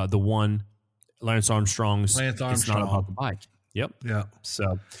the one. Lance Armstrong's It's Not About the Bike. Yep. Yeah.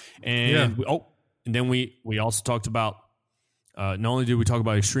 So, and then we also talked about, not only did we talk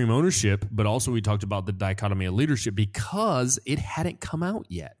about extreme ownership, but also we talked about the dichotomy of leadership, because it hadn't come out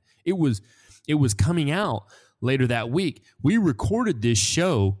yet. It was coming out later that week. We recorded this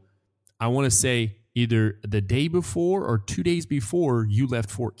show, I want to say either the day before or 2 days before you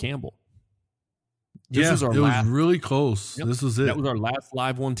left Fort Campbell. Was really close. Yep. This was it. That was our last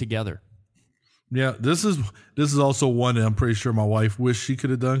live one together. Yeah, this is also one that I'm pretty sure my wife wished she could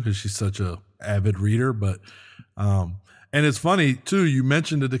have done, because she's such a avid reader. But and it's funny too. You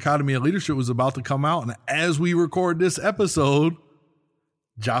mentioned the dichotomy of leadership was about to come out, and as we record this episode,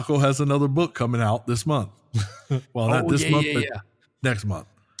 Jocko has another book coming out this month. Well, not this month, but next month.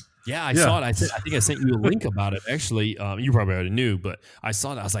 Yeah, I saw it. I think I sent you a link about it. Actually, you probably already knew, but I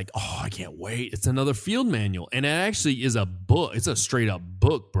saw it. I was like, oh, I can't wait. It's another field manual, and it actually is a book. It's a straight up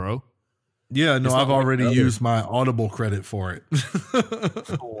book, bro. Yeah, no, I've already used my Audible credit for it.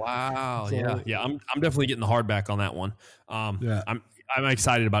 Wow. So, yeah. I'm definitely getting the hardback on that one. I'm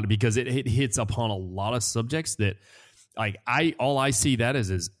excited about it because it hits upon a lot of subjects that, like, all I see that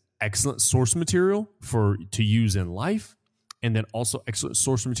is excellent source material to use in life, and then also excellent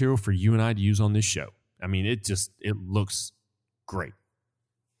source material for you and I to use on this show. I mean, it looks great.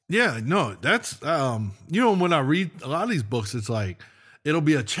 Yeah, no, that's when I read a lot of these books, it's like, it'll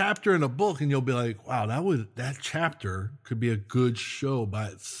be a chapter in a book, and you'll be like, wow, that chapter could be a good show by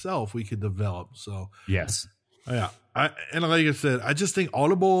itself we could develop. So yes. Yeah. And like I said, I just think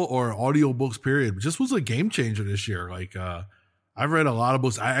Audible or audiobooks period just was a game changer this year. Like, I've read a lot of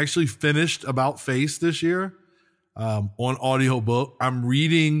books. I actually finished About Face this year on audiobook. I'm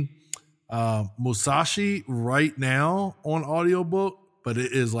reading Musashi right now on audiobook, but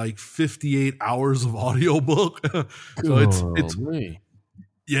it is like 58 hours of audiobook. So it's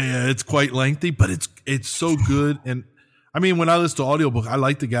it's quite lengthy, but it's so good. And I mean, when I listen to audiobook, I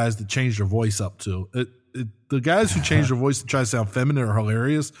like the guys that change their voice up too. The guys who change their voice to try to sound feminine are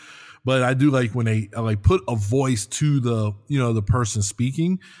hilarious, but I do like when they put a voice to the person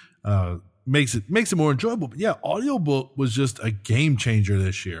speaking. Makes it more enjoyable. But yeah, audiobook was just a game changer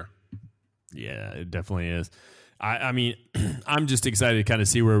this year. Yeah, it definitely is. I mean, I'm just excited to kind of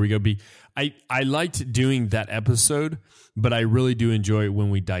see where we go. I liked doing that episode, but I really do enjoy it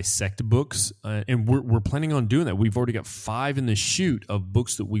when we dissect books, and we're planning on doing that. We've already got 5 in the chute of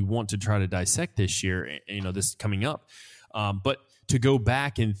books that we want to try to dissect this year. This coming up, but to go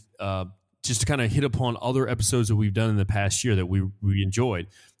back and just to kind of hit upon other episodes that we've done in the past year that we enjoyed.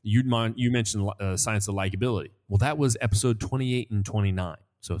 You mentioned Science of Likability. Well, that was episode 28 and 29.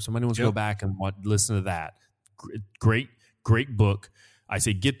 So if somebody wants to go back and listen to that, great book. I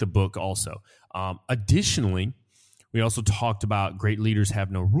say get the book also. Additionally, we also talked about Great Leaders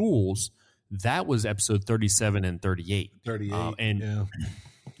Have No Rules. That was episode 37 and 38. 38.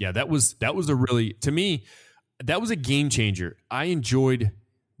 That was a really, to me, that was a game changer. I enjoyed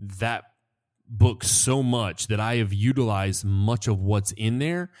that book so much that I have utilized much of what's in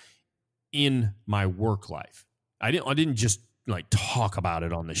there in my work life. I didn't just like talk about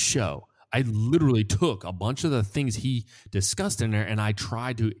it on the show. I literally took a bunch of the things he discussed in there and I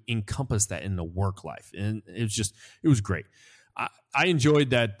tried to encompass that in the work life. And it was great. I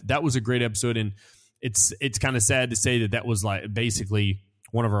enjoyed that. That was a great episode. And it's kind of sad to say that was like basically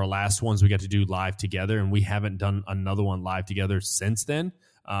one of our last ones we got to do live together, and we haven't done another one live together since then.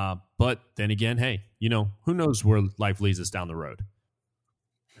 But then again, hey, who knows where life leads us down the road?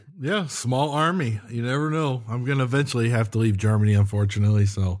 Yeah, small army. You never know. I'm going to eventually have to leave Germany, unfortunately.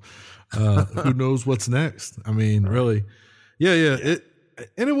 So who knows what's next? I mean, really. Yeah.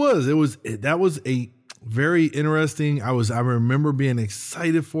 That was a very interesting. I remember being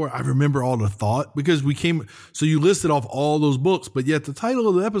excited for it. I remember all the thought because so you listed off all those books, but yet the title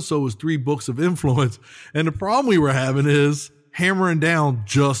of the episode was 3 books of influence. And the problem we were having is hammering down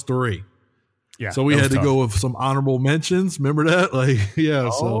just 3. Yeah, so we had to go with some honorable mentions. Remember that?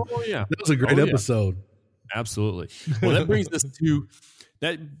 That was a great episode. Absolutely. Well, that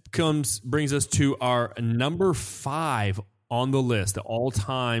brings us to our number 5 on the list, the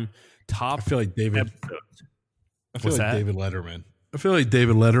all-time top. I feel like David. Episodes. I feel What's like that? David Letterman. I feel like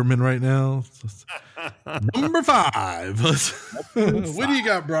David Letterman right now. Number 5. What do you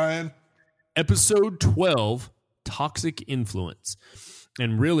got, Brian? Episode 12, Toxic Influence.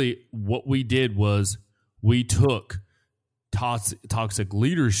 And really what we did was we took toxic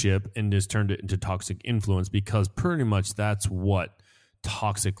leadership and just turned it into toxic influence, because pretty much that's what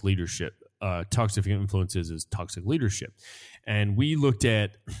toxic influence is toxic leadership. And we looked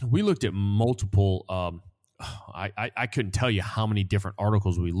at multiple, I couldn't tell you how many different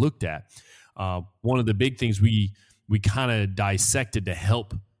articles we looked at. One of the big things we kind of dissected to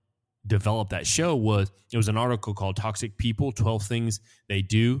help develop that show was an article called Toxic People, 12 Things They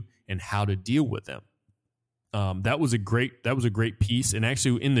Do and How to Deal with Them. That was a great piece. And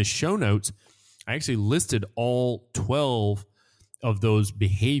actually in the show notes, I actually listed all 12 of those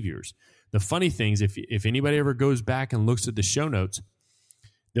behaviors. The funny thing is, if anybody ever goes back and looks at the show notes,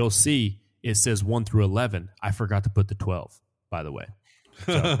 they'll see it says 1 through 11. I forgot to put the 12, by the way.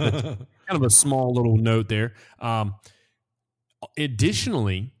 So that's kind of a small little note there.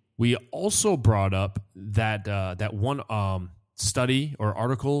 Additionally, we also brought up that one study or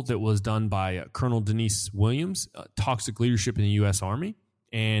article that was done by Colonel Denise Williams, Toxic Leadership in the U.S. Army.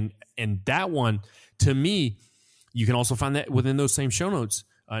 And that one, to me, you can also find that within those same show notes,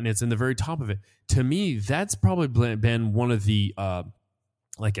 and it's in the very top of it. To me, that's probably been one of the one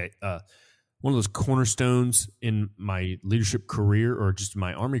of those cornerstones in my leadership career, or just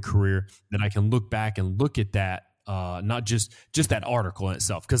my Army career, that I can look back and look at that, not just that article in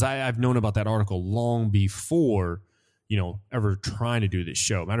itself, because I've known about that article long before, ever trying to do this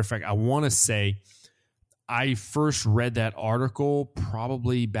show. Matter of fact, I want to say I first read that article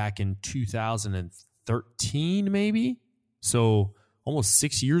probably back in 2013, maybe. So almost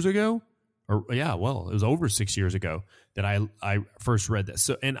 6 years ago, it was over 6 years ago that I first read that.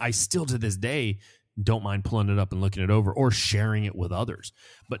 So, and I still to this day don't mind pulling it up and looking it over or sharing it with others.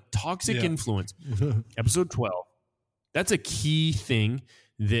 But toxic influence, episode 12, that's a key thing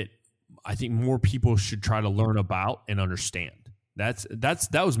that I think more people should try to learn about and understand.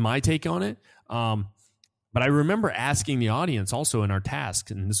 That was my take on it. But I remember asking the audience also in our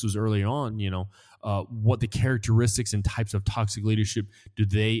task, and this was early on, what the characteristics and types of toxic leadership do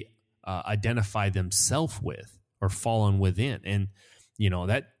they identify themselves with or fallen within. And,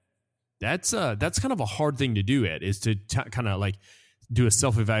 that's kind of a hard thing to do, Ed, is to kind of like do a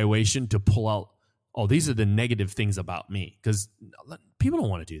self-evaluation to pull out, oh, these are the negative things about me, because people don't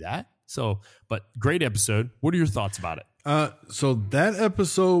want to do that. So, but great episode. What are your thoughts about it? So that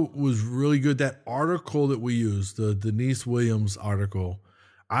episode was really good. That article that we used, the Denise Williams article,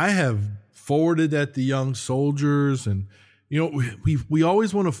 I have forwarded that to young soldiers, and we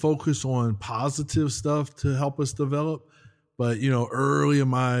always want to focus on positive stuff to help us develop. But early in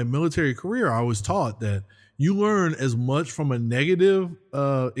my military career, I was taught that you learn as much from a negative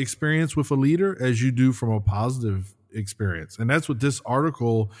experience with a leader as you do from a positive experience. And that's what this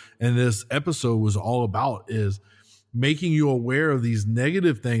article and this episode was all about, is making you aware of these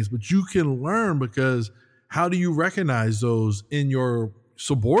negative things. But you can learn, because how do you recognize those in your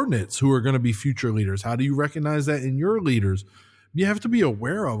subordinates who are going to be future leaders? How do you recognize that in your leaders? You have to be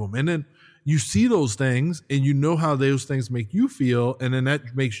aware of them. And then you see those things and you know how those things make you feel. And then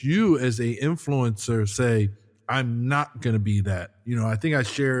that makes you as a influencer say, I'm not going to be that. I think I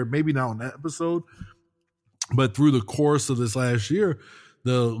shared, maybe not on that episode, but through the course of this last year,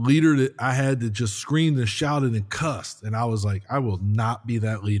 the leader that I had that just screamed and shouted and cussed. And I was like, I will not be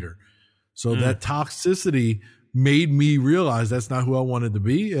that leader. So that toxicity made me realize that's not who I wanted to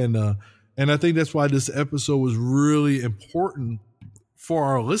be. And I think that's why this episode was really important for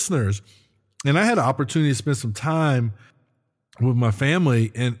our listeners. And I had an opportunity to spend some time with my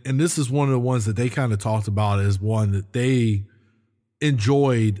family. And this is one of the ones that they kind of talked about as one that they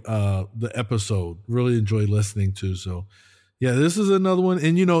enjoyed the episode, really enjoyed listening to. So yeah, this is another one.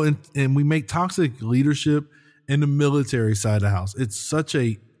 And, and we make toxic leadership in the military side of the house. It's such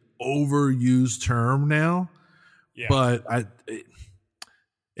a overused term now, but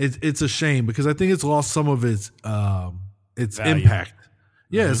it's a shame, because I think it's lost some of its impact.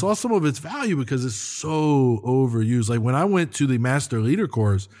 Yeah, it's lost some of its value because it's so overused. Like when I went to the Master Leader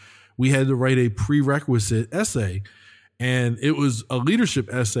course, we had to write a prerequisite essay, and it was a leadership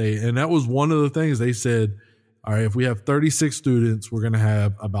essay. And that was one of the things they said, all right, if we have 36 students, we're going to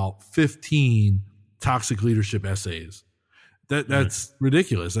have about 15 toxic leadership essays. That's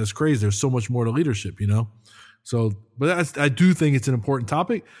ridiculous. That's crazy. There's so much more to leadership, So, but I do think it's an important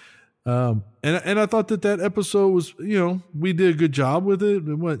topic. And I thought that episode was, we did a good job with it.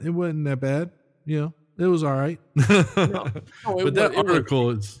 It wasn't that bad. It was all right. But that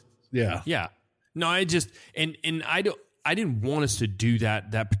article is, yeah. Yeah. No, I just, and I didn't want us to do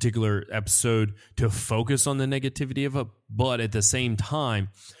that particular episode to focus on the negativity of it. But at the same time,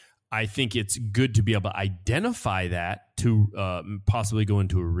 I think it's good to be able to identify that to possibly go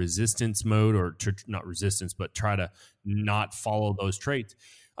into a resistance mode, or not resistance, but try to not follow those traits.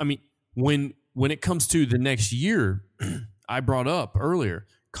 I mean, when it comes to the next year, I brought up earlier,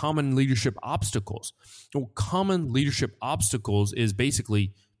 common leadership obstacles. Well, common leadership obstacles is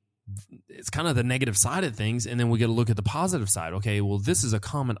basically, it's kind of the negative side of things, and then we get to look at the positive side. Okay, well, this is a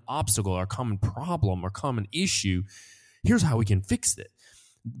common obstacle, or common problem, or common issue. Here's how we can fix it.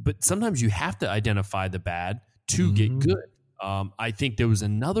 But sometimes you have to identify the bad to get good. I think there was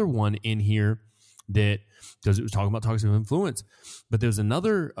another one in here that, because it was talking about toxic influence, but there's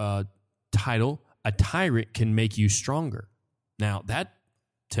another title, A Tyrant Can Make You Stronger. Now, that,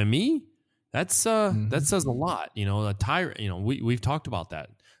 to me, that says a lot. A tyrant, we've talked about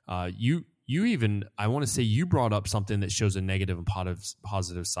that. You even, I want to say you brought up something that shows a negative and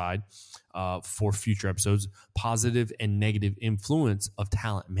positive side for future episodes, positive and negative influence of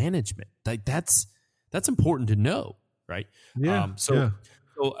talent management. Like that's important to know, right? Yeah. So,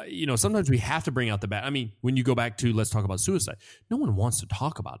 sometimes we have to bring out the bad. I mean, when you go back to, let's talk about suicide, no one wants to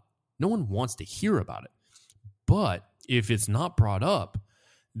talk about it. No one wants to hear about it. But if it's not brought up,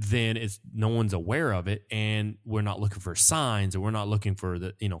 then no one's aware of it, and we're not looking for signs, or we're not looking for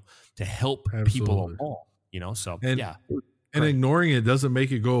to help people along, so yeah. And ignoring it doesn't make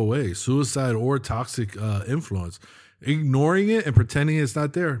it go away. Suicide or toxic influence, ignoring it and pretending it's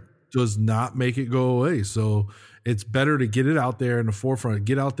not there does not make it go away. So it's better to get it out there in the forefront,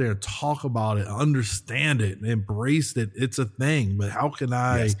 get out there and talk about it, understand it, and embrace that it's a thing. But how can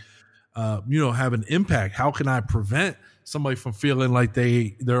I, have an impact? How can I prevent somebody from feeling like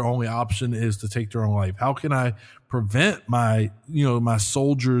their only option is to take their own life? How can I prevent my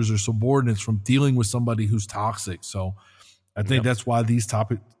soldiers or subordinates from dealing with somebody who's toxic? So I think that's why these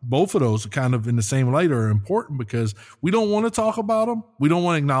topics, both of those are kind of in the same light, are important, because we don't want to talk about them. We don't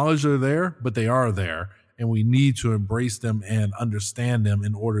want to acknowledge they're there, but they are there, and we need to embrace them and understand them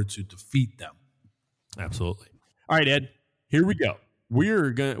in order to defeat them. Absolutely. All right, Ed, here we go. We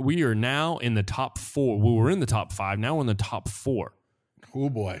are now in the top 4. We were in the top 5. Now we're in the top 4. Oh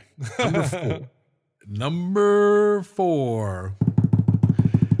boy. Number 4. Number 4.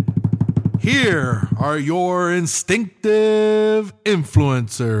 Here are your instinctive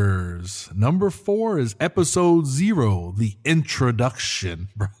influencers. Number 4 is episode 0, the introduction.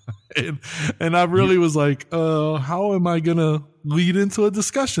 And I really was like, how am I going to lead into a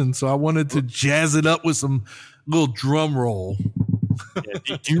discussion? So I wanted to jazz it up with some little drum roll.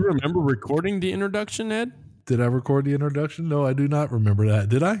 Do you remember recording the introduction, Ed? Did I record the introduction? No, I do not remember that.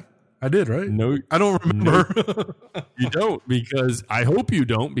 Did I? I did, right? No, I don't remember. No, you don't, because I hope you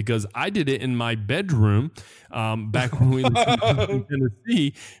don't, because I did it in my bedroom back when we lived in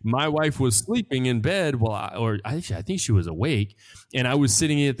Tennessee. My wife was sleeping in bed I think she was awake, and I was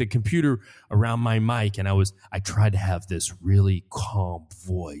sitting at the computer around my mic, and I tried to have this really calm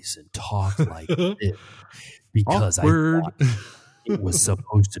voice and talk like this, because Awkward. I thought it was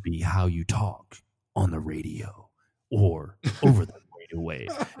supposed to be how you talk on the radio or over the radio wave.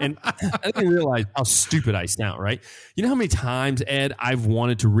 And I didn't realize how stupid I sound, right? You know how many times, Ed, I've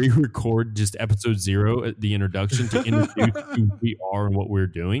wanted to re-record just episode 0, the introduction, to introduce who we are and what we're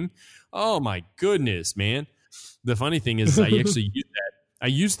doing? Oh my goodness, man. The funny thing is I actually used that. I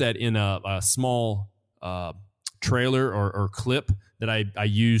used that in a small trailer or clip that I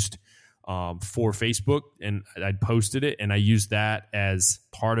used for Facebook, and I'd posted it, and I used that as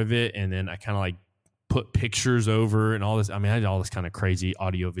part of it, and then I kind of like put pictures over and all this. I mean, I did all this kind of crazy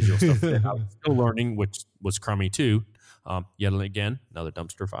audio visual stuff that I was still learning, which was crummy too. Yet again, another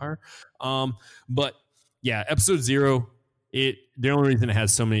dumpster fire. But yeah, episode 0, the only reason it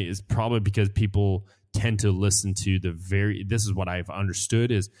has so many is probably because people tend to listen to this is what I've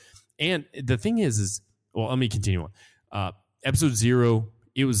understood and the thing is, well, let me continue on. Episode 0,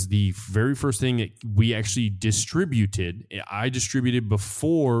 it was the very first thing that we actually distributed. I distributed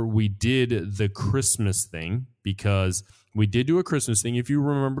before we did the Christmas thing, because we did do a Christmas thing, if you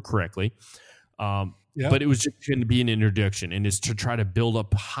remember correctly. But it was just going to be an introduction, and it's to try to build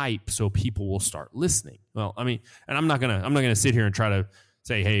up hype so people will start listening. Well, I mean, and I'm not gonna sit here and try to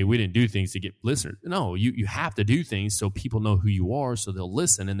say, hey, we didn't do things to get listeners. No, you have to do things so people know who you are, so they'll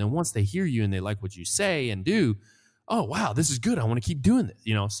listen. And then once they hear you and they like what you say and do, oh, wow, this is good. I want to keep doing this,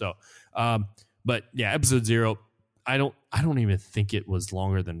 So, but yeah, episode 0, I don't even think it was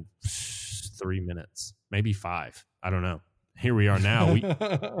longer than 3 minutes, maybe 5. I don't know. Here we are now.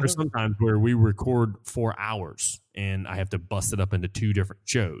 There's sometimes where we record 4 hours and I have to bust it up into 2 different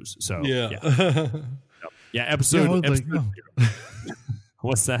shows. So yeah. Episode like, no. 0.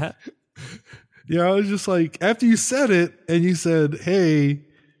 What's that? Yeah, I was just like, after you said it and you said, hey,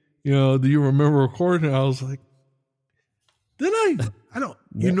 do you remember recording? I was like, did I? I don't.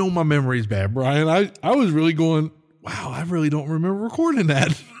 You know my memory's bad, Brian. I was really going, wow, I really don't remember recording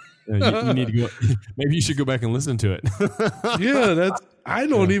that. You need to go. Maybe you should go back and listen to it. Yeah, I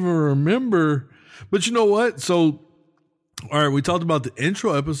don't even remember. But you know what? So, all right, we talked about the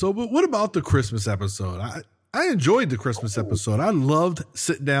intro episode, but what about the Christmas episode? I enjoyed the Christmas episode. I loved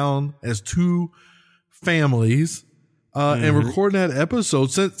sitting down as 2 families and recording that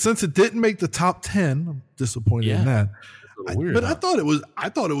episode. Since it didn't make the top 10, I'm disappointed in that. But I thought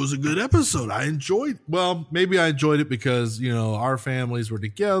it was a good episode. I enjoyed. Well, maybe I enjoyed it because our families were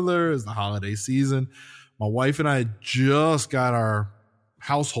together as the holiday season. My wife and I just got our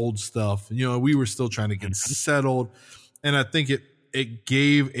household stuff. We were still trying to get settled, and I think it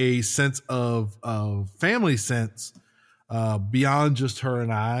gave a sense of family sense beyond just her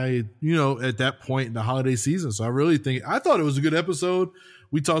and I. At that point in the holiday season. So I thought it was a good episode.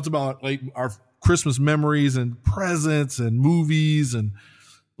 We talked about like our Christmas memories and presents and movies and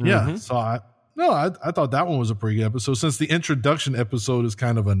so I thought that one was a pretty good episode, since the introduction episode is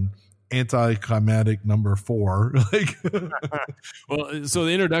kind of an anticlimactic number 4. Well, so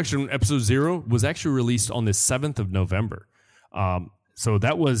the introduction episode 0 was actually released on the 7th of November. So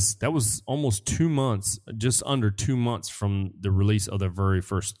that was almost 2 months, just under 2 months from the release of the very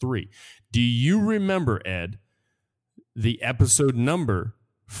first 3. Do you remember, Ed, the episode number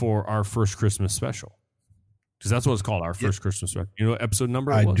for our first Christmas special? Because that's what it's called, our first Christmas special. You know what episode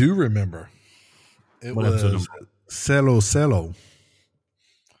number it was? I do remember. It what was Celo. 0,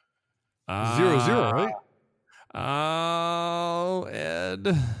 right? Oh,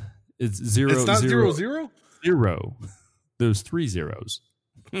 Ed. It's 0. It's not 0, 0? 0. Those 3 zeros.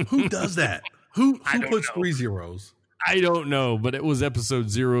 Who does that? Who puts know. 3 zeros? I don't know, but it was episode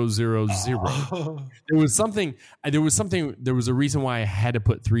 000. There was a reason why I had to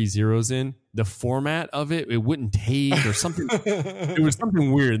put 3 zeros in. The format of it wouldn't take or something. It was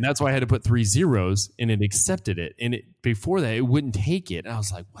something weird, and that's why I had to put 3 zeros, and it accepted it. And before that, it wouldn't take it. And I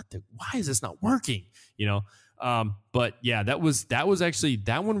was like, why is this not working? But yeah, that was actually,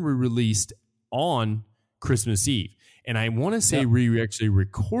 that one we released on Christmas Eve. And I want to say we actually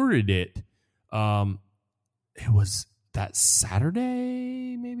recorded it. It was that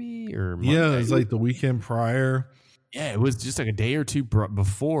Saturday, maybe, or Monday. Yeah, it was like the weekend prior. Yeah, it was just like a day or two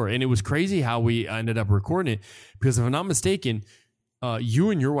before, and it was crazy how we ended up recording it. Because if I'm not mistaken, you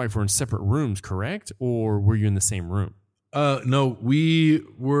and your wife were in separate rooms, correct? Or were you in the same room? No, we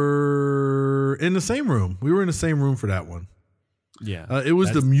were in the same room. We were in the same room for that one. Yeah, it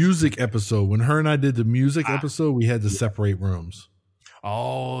was the music episode. When her and I did the music episode, we had to separate rooms.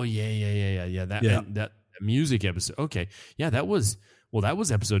 Oh yeah. That music episode. Okay, yeah, that was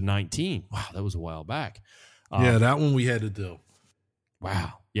episode 19. Wow, that was a while back. That one we had to do.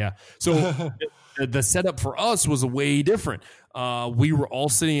 Wow, yeah. So the setup for us was way different. We were all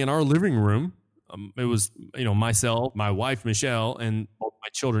sitting in our living room. It was myself, my wife Michelle, and both my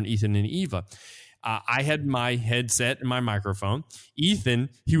children Ethan and Eva. I had my headset and my microphone. Ethan,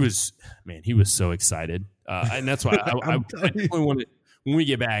 he was so excited. And that's why I definitely want to, when we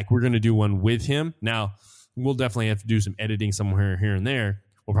get back, we're going to do one with him. Now, we'll definitely have to do some editing somewhere here and there.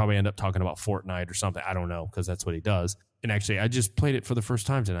 We'll probably end up talking about Fortnite or something. I don't know, because that's what he does. And actually, I just played it for the first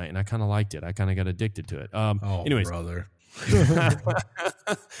time tonight, and I kind of liked it. I kind of got addicted to it. Anyways, brother.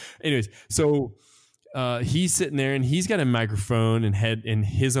 Anyways, so he's sitting there, and he's got a microphone and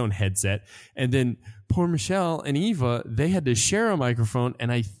his own headset. And then poor Michelle and Eva, they had to share a microphone,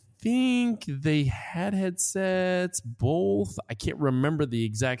 and I think they had headsets, both. I can't remember the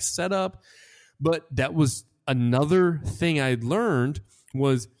exact setup, but that was another thing I learned,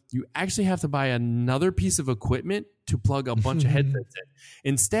 was you actually have to buy another piece of equipment to plug a bunch of headsets in.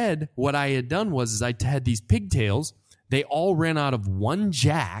 Instead, what I had done was I had these pigtails. They all ran out of one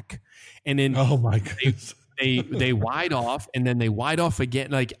jack, and then oh my goodness. They wide off, and then they wide off again.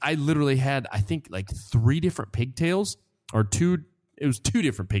 Like I literally had, I think, like 3 different pigtails, or 2. It was 2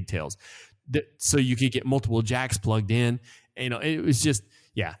 different pigtails, so you could get multiple jacks plugged in. It was just,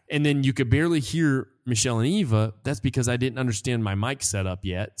 yeah. And then you could barely hear Michelle and Eva. That's because I didn't understand my mic setup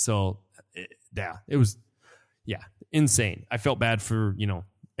yet. So, it was, insane. I felt bad for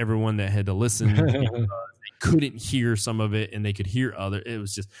everyone that had to listen. They couldn't hear some of it, and they could hear other. It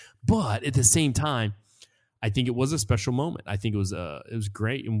was just, but at the same time, I think it was a special moment. I think it was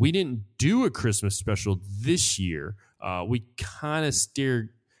great. And we didn't do a Christmas special this year. We kind of steered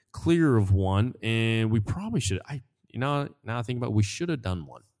clear of one, and we probably should. Now I think about it, we should have done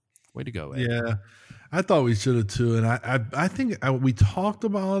one. Way to go, Ed. Yeah, I thought we should have too. And I think we talked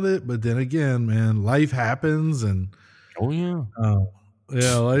about it, but then again, man, life happens, and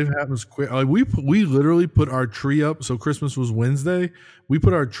life happens quick. Like we literally put our tree up. So Christmas was Wednesday. We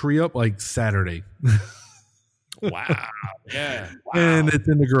put our tree up like Saturday. Wow. Yeah. Wow. And it's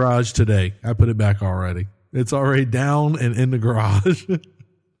in the garage today. I put it back already. It's already down and in the garage.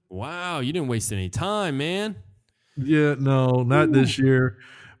 Wow. You didn't waste any time, man. Yeah, no, not this year,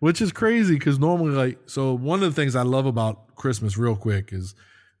 which is crazy because normally, so one of the things I love about Christmas real quick is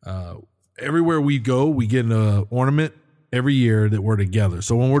everywhere we go, we get an ornament every year that we're together.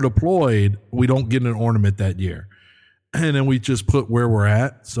 So when we're deployed, we don't get an ornament that year. And then we just put where we're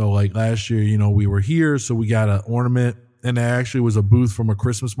at. So like last year, we were here, so we got an ornament, and there actually was a booth from a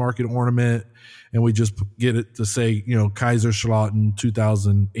Christmas market ornament, and we just get it to say, Kaiserslautern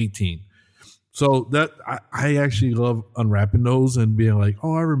 2018. So that I actually love unwrapping those and being like,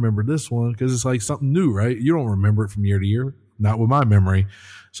 oh, I remember this one, because it's like something new, right? You don't remember it from year to year, not with my memory.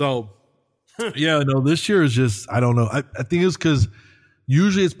 So this year is just, I don't know. I think it's because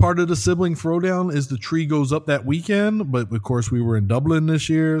usually it's part of the sibling throwdown is the tree goes up that weekend, but of course we were in Dublin this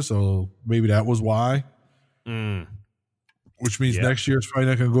year, so maybe that was why. Which means next year it's probably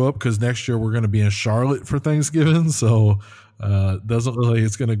not going to go up because next year we're going to be in Charlotte for Thanksgiving, so doesn't look like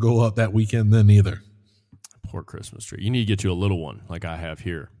it's going to go up that weekend then either. Poor Christmas tree. You need to get you a little one like I have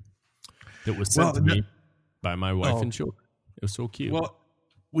here that was sent to me by my wife and children. It was so cute. Well,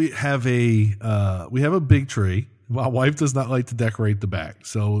 we have a big tree. My wife does not like to decorate the back.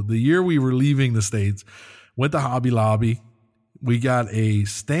 So the year we were leaving the States, went to Hobby Lobby. We got a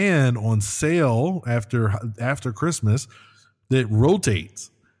stand on sale after Christmas that rotates.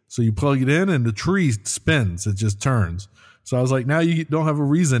 So you plug it in and the tree spins. It just turns. So I was like, now you don't have a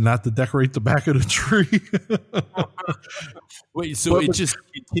reason not to decorate the back of the tree. Wait, so it just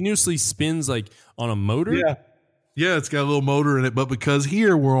continuously spins like on a motor? Yeah, it's got a little motor in it. But because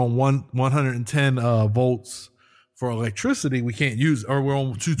here we're on 110 volts for electricity, we can't use, or we're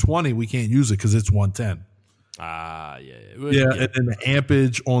on 220, we can't use it because it's 110. Yeah. And then the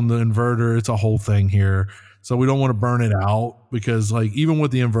ampage on the inverter, it's a whole thing here. So we don't want to burn it out because like even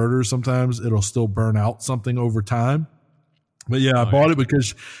with the inverter, sometimes it'll still burn out something over time. But I bought it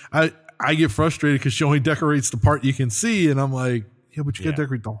because I get frustrated because she only decorates the part you can see. And I'm like, but you got to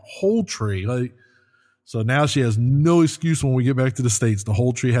decorate the whole tree. Like, so now she has no excuse when we get back to the States. The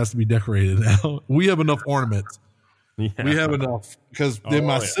whole tree has to be decorated now. We have enough ornaments. Yeah. We have enough because then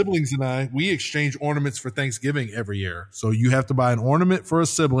my siblings and I, we exchange ornaments for Thanksgiving every year. So you have to buy an ornament for a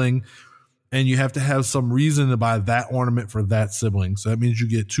sibling and you have to have some reason to buy that ornament for that sibling. So that means you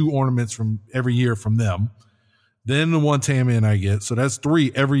get 2 ornaments from every year from them. Then the one Tammy and I get. So that's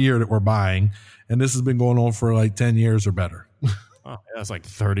 3 every year that we're buying. And this has been going on for like 10 years or better. Oh, that's like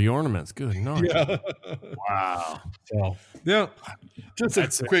 30 ornaments. Good night. Yeah. Wow. So, just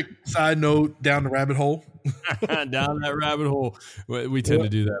a quick side note down the rabbit hole. Down that rabbit hole. We tend to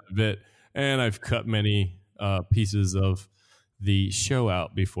do that a bit. And I've cut many pieces of the show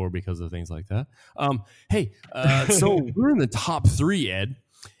out before because of things like that. So we're in the top 3, Ed.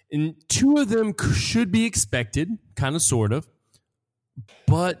 And 2 of them should be expected, kind of, sort of.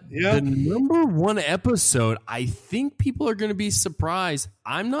 But the number 1 episode, I think people are going to be surprised.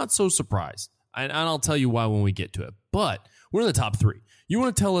 I'm not so surprised. And I'll tell you why when we get to it. But we're in the top 3. You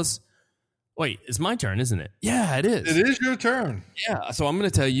want to tell us? Wait, it's my turn, isn't it? Yeah, it is. It is your turn. Yeah, so I'm going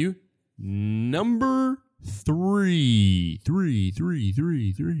to tell you number 3. Number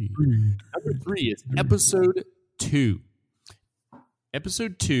 3 is episode 2.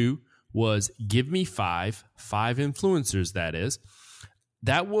 Episode 2 was Give Me 5 influencers, that is.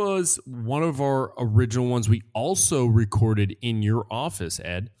 That was one of our original ones we also recorded in your office,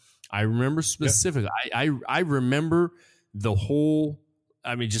 Ed. I remember specifically. Yep. I remember the whole,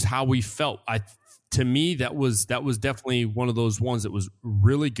 just how we felt. To me, that was definitely one of those ones that was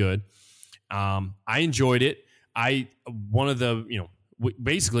really good. I enjoyed it.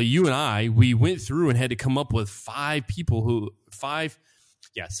 Basically you and I, we went through and had to come up with 5 people who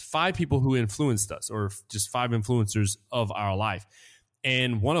influenced us, or just 5 influencers of our life.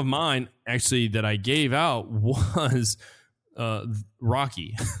 And one of mine actually that I gave out was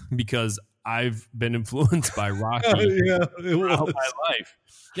Rocky, because I've been influenced by Rocky throughout my life.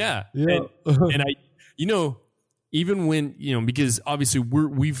 Yeah. And I, even when, because obviously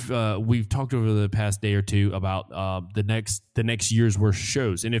we've talked over the past day or two about the next year's worth of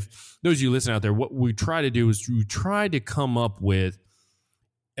shows. And if those of you listen out there, what we try to do is we try to come up with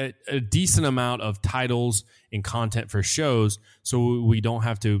a decent amount of titles and content for shows, so we don't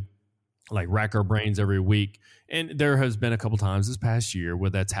have to like rack our brains every week. And there has been a couple times this past year where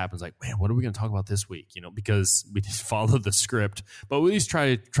that's happened. It's like, man, what are we going to talk about this week? Because we just follow the script, but we at least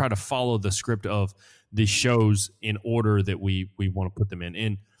try to follow the script of the shows in order that we want to put them in.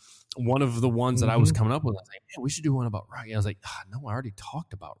 And one of the ones that I was coming up with, I was like, man, we should do one about Rocky. I was like, no, I already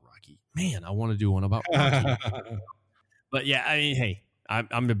talked about Rocky. Man, I want to do one about Rocky. But yeah, I mean, hey,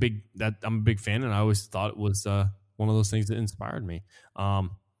 I'm a big fan, and I always thought it was one of those things that inspired me. And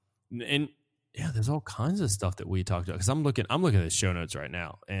yeah, there's all kinds of stuff that we talked about, because I'm looking at the show notes right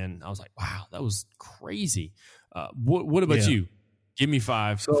now, and I was like, wow, that was crazy. What about you? Give me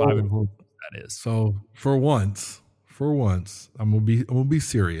five influences. That is. So for once, I'm gonna be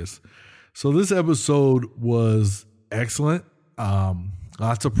serious. So this episode was excellent.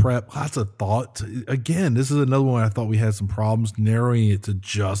 Lots of prep, lots of thought. Again, this is another one I thought we had some problems narrowing it to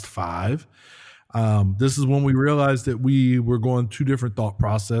just 5. This is when we realized that we were going 2 different thought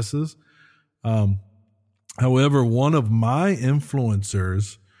processes. However, one of my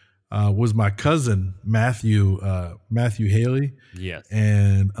influencers was my cousin, Matthew Haley. Yes.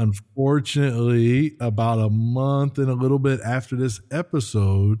 And unfortunately, about a month and a little bit after this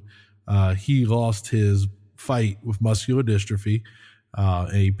episode, he lost his fight with muscular dystrophy,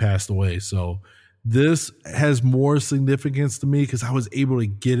 and he passed away. So this has more significance to me because I was able to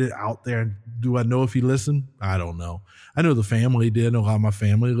get it out there. Do I know if he listened? I don't know. I know the family did. A lot of my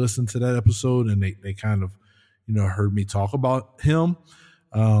family listened to that episode, and they kind of, heard me talk about him.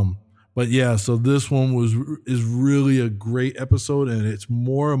 But yeah, so this one is really a great episode, and it's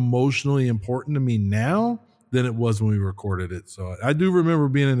more emotionally important to me now than it was when we recorded it. So I do remember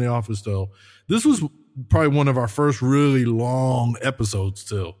being in the office though. This was probably one of our first really long episodes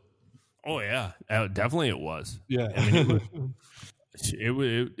too. Oh yeah, definitely it was. Yeah, I mean,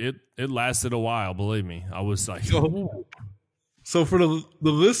 it lasted a while. Believe me, I was like, So for the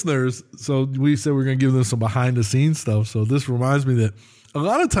listeners, so we said we're going to give them some behind the scenes stuff. So this reminds me that a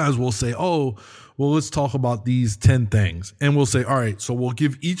lot of times we'll say, oh, well, let's talk about these 10 things. And we'll say, all right, so we'll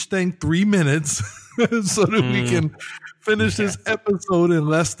give each thing 3 minutes so that we can finish this episode in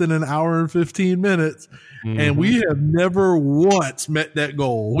less than an hour and 15 minutes. And we have never once met that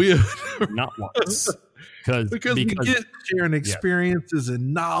goal. We have not once. Because we get sharing experiences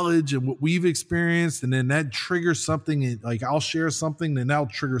and knowledge and what we've experienced, and then that triggers something. And like I'll share something, then that'll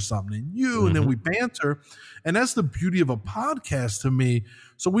trigger something in you, and then we banter. And that's the beauty of a podcast to me.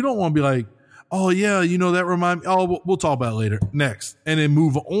 So we don't want to be like, oh yeah, that remind me. Oh, we'll talk about it later, next, and then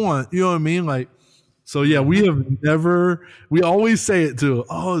move on. You know what I mean? Like, so yeah, we always say it too.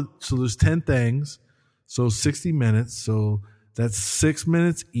 Oh, so there's 10 things, so 60 minutes, so. That's 6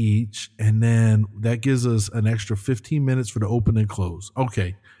 minutes each, and then that gives us an extra 15 minutes for the open and close.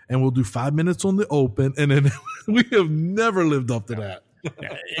 Okay, and we'll do 5 minutes on the open, and then we have never lived up to that.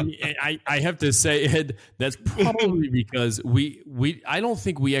 And I have to say, Ed, that's probably because I don't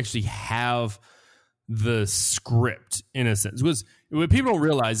think we actually have the script in a sense. Because what people don't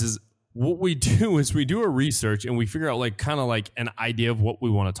realize is what we do is we do a research and we figure out like kind of like an idea of what we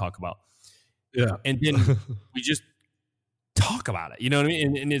want to talk about. Yeah, and then we just talk about it, you know what I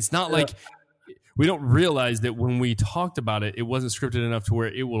mean? And it's not like we don't realize that when we talked about it, it wasn't scripted enough to where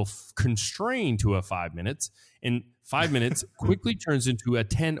it will constrain to a 5 minutes, and 5 minutes quickly turns into a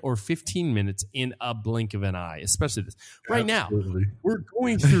 10 or 15 minutes in a blink of an eye, especially this. Right Absolutely. Now,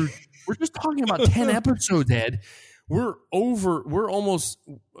 we're just talking about 10 episodes, Ed.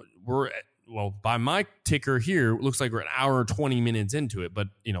 Well, by my ticker here, it looks like we're an hour and 20 minutes into it. But,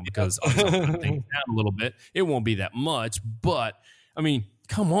 because I'm things down a little bit, it won't be that much. But, I mean,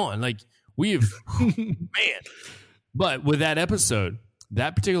 come on. Like, we've, man. But with that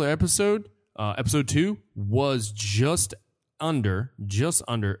particular episode, episode 2, was just under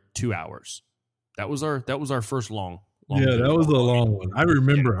 2 hours. That was our first long. Yeah, that was a long one. I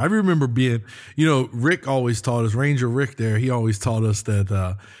remember being, Rick always taught us, Ranger Rick there, he always taught us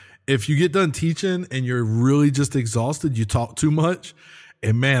that, if you get done teaching and you're really just exhausted, you talk too much.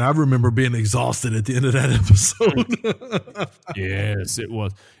 And man, I remember being exhausted at the end of that episode. Yes, it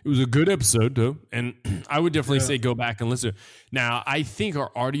was. It was a good episode, though. And I would definitely say go back and listen. Now, I think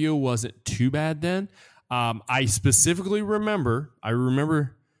our audio wasn't too bad then. I specifically remember,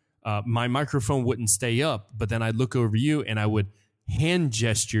 my microphone wouldn't stay up, but then I'd look over you and I would hand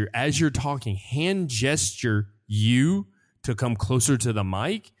gesture as you're talking, you to come closer to the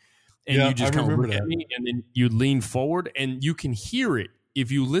mic. and Yeah, you just I kind of remember look at that. me, and then you lean forward, and you can hear it.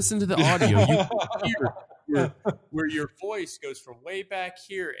 If you listen to the audio, you can hear where your voice goes from way back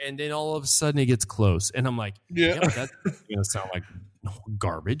here, and then all of a sudden it gets close, and I'm like, Yeah. "Yep, that's gonna sound like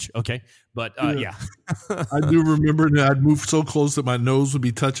garbage." Okay, but yeah. I do remember that I'd move so close that my nose would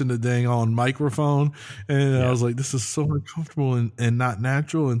be touching the dang on microphone. And I was like, this is so uncomfortable and not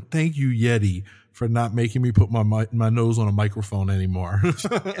natural. And thank you, Yeti, for not making me put my nose on a microphone anymore. With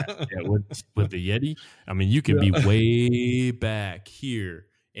the Yeti, I mean, you can be way back here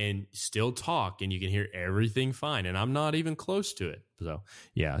and still talk, and you can hear everything fine. And I'm not even close to it. So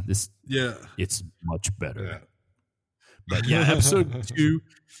it's much better. Yeah. But yeah, episode 2,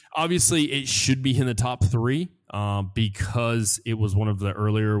 obviously it should be in the top 3 because it was one of the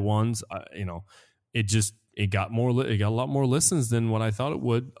earlier ones. It got a lot more listens than what I thought it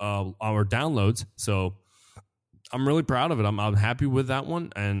would, or downloads. So I'm really proud of it. I'm happy with that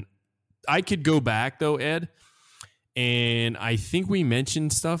one. And I could go back though, Ed, and I think we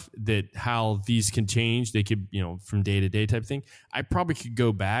mentioned stuff that how these can change. They could, from day to day type thing. I probably could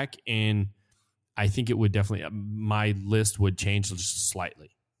go back, and I think it would definitely, my list would change just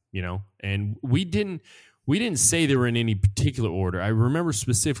slightly, and we didn't say they were in any particular order. I remember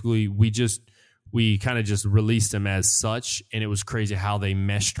specifically, we kind of just released them as such, and it was crazy how they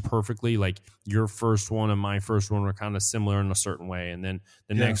meshed perfectly. Like your first one and my first one were kind of similar in a certain way, and then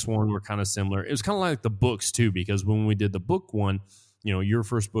the next one were kind of similar. It was kind of like the books too, because when we did the book one, your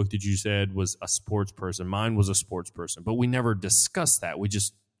first book that you said was a sports person, mine was a sports person, but we never discussed that. We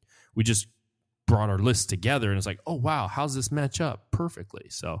just brought our list together, and it's like, oh wow, how's this match up perfectly?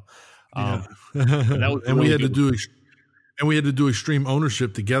 So that was and we had to do extreme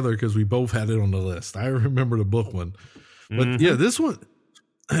ownership together because we both had it on the list. I remember the book one, but this one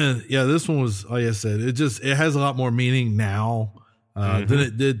was, like I said, it has a lot more meaning now than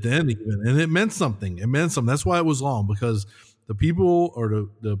it did then even, and it meant something. That's why it was long, because the people, or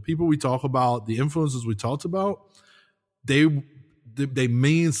the people we talk about, the influences we talked about, they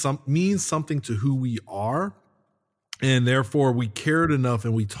mean something to who we are, and therefore we cared enough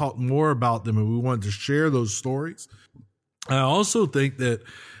and we talked more about them, and we wanted to share those stories. I also think that,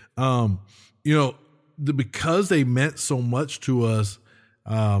 because they meant so much to us.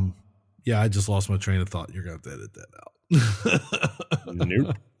 I just lost my train of thought. You're going to have to edit that out.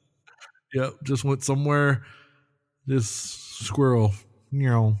 Nope. Yep. Just went somewhere. This squirrel,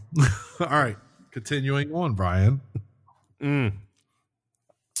 All right. Continuing on, Brian.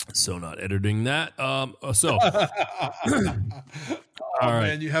 So not editing that. All right.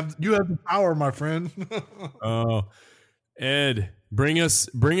 Man, you have the power, my friend. Oh, Ed, bring us.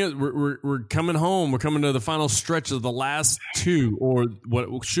 We're coming home. We're coming to the final stretch of the last 2, or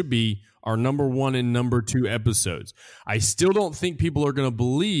what should be our number 1 and number 2 episodes. I still don't think people are going to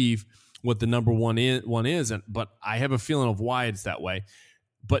believe what the number one is, but I have a feeling of why it's that way.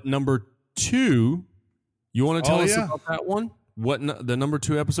 But number 2, you want to tell us about that one? What the number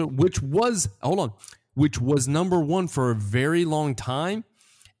 2 episode, which was number 1 for a very long time,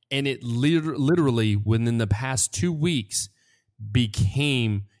 and it literally within the past 2 weeks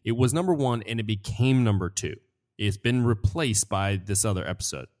it was number 1 and it became number 2. It's been replaced by this other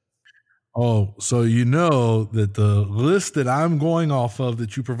episode. Oh, so that the list that I'm going off of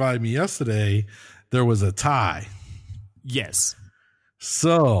that you provided me yesterday, there was a tie. Yes.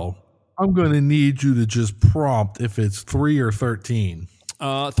 So I'm going to need you to just prompt if it's 3 or 13.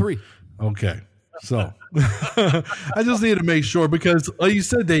 3. Okay. So I just need to make sure, because like you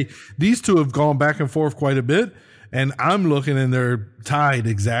said, these two have gone back and forth quite a bit, and I'm looking and they're tied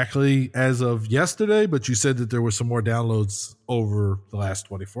exactly as of yesterday, but you said that there were some more downloads over the last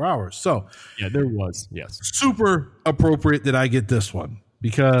 24 hours. So yeah, there was. Yes. Super appropriate that I get this one,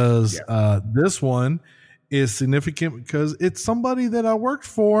 because this one is significant because it's somebody that I worked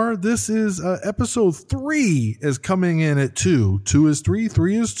for. This is episode 3 is coming in at 2. 2 is 3,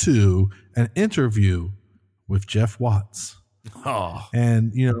 3 is 2. An interview with Jeff Watts. Oh,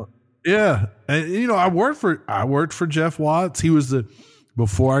 and I worked for Jeff Watts. He was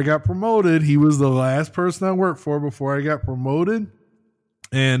before I got promoted, he was the last person I worked for before I got promoted.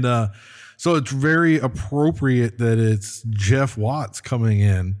 And so it's very appropriate that it's Jeff Watts coming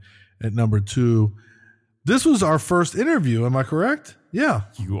in at number 2. This was our first interview. Am I correct? Yeah.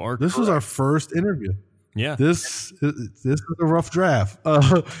 You are. This was our first interview. Yeah. This is a rough draft.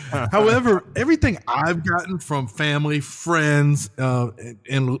 However, everything I've gotten from family, friends,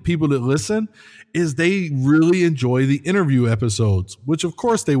 and people that listen is they really enjoy the interview episodes, which of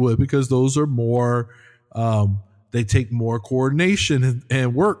course they would, because those are more they take more coordination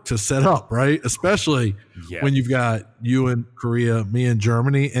and work to set up, right? Especially when you've got you in Korea, me in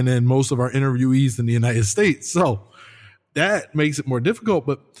Germany, and then most of our interviewees in the United States. So that makes it more difficult.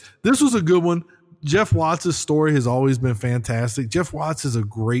 But this was a good one. Jeff Watts' story has always been fantastic. Jeff Watts is a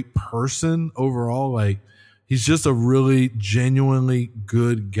great person overall. Like, he's just a really genuinely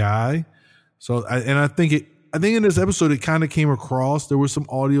good guy. So, I think in this episode, it kind of came across. There was some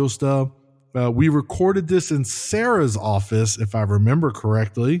audio stuff. We recorded this in Sarah's office, if I remember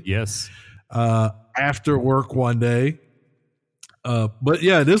correctly. Yes. After work one day. But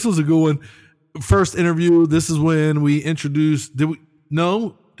yeah, this was a good one. First interview. This is when we introduced.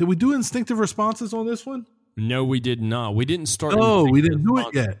 Did we do instinctive responses on this one? No, we did not. We didn't start. No, we didn't do it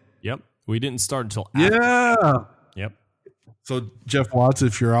yet. Yep. We didn't start until after. Yeah. Yep. So Jeff Watts,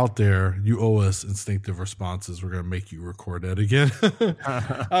 if you're out there, you owe us instinctive responses. We're going to make you record that again.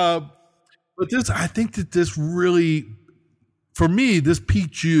 But this, I think that this really, for me, this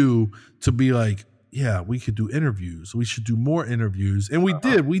piqued you to be like, yeah, we could do interviews. We should do more interviews. And we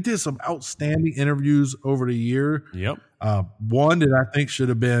did. We did some outstanding interviews over the year. Yep. One that I think should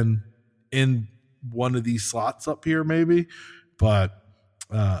have been in one of these slots up here, maybe. But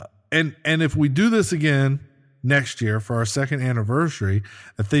and if we do this again next year for our second anniversary,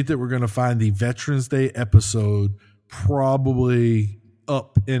 I think that we're going to find the Veterans Day episode probably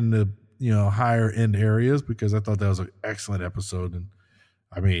up in the higher end areas, because I thought that was an excellent episode. And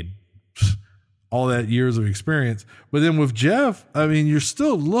I mean, all that years of experience. But then with Jeff, I mean, you're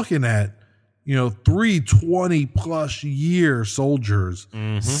still looking at 3 20+ year soldiers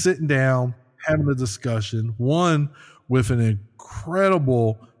sitting down, having a discussion, one with an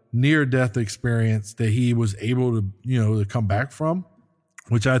incredible near-death experience that he was able to, to come back from,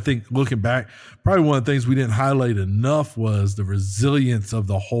 which I think, looking back, probably one of the things we didn't highlight enough was the resilience of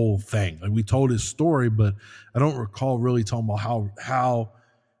the whole thing. Like, we told his story, but I don't recall really talking about how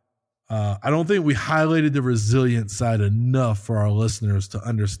I don't think we highlighted the resilient side enough for our listeners to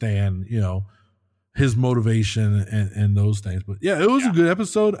understand, his motivation and those things. But yeah, it was a good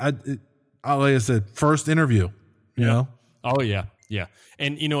episode. Like I said, first interview, you know? Oh yeah. Yeah.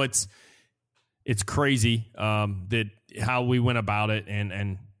 And it's crazy, that how we went about it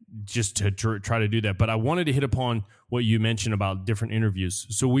and just to try to do that. But I wanted to hit upon what you mentioned about different interviews.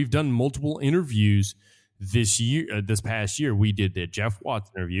 So we've done multiple interviews this past year. We did the Jeff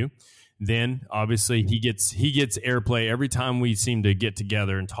Watts interview. Then obviously he gets airplay every time we seem to get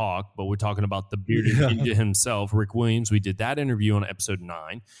together and talk, but we're talking about the bearded ninja himself, Rick Williams. We did that interview on episode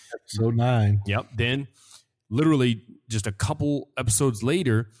 9. Episode 9. Yep. Then literally just a couple episodes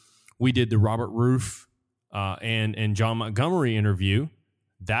later, we did the Robert Roof and John Montgomery interview.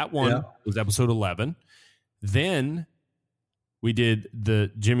 That one was episode 11. Then we did the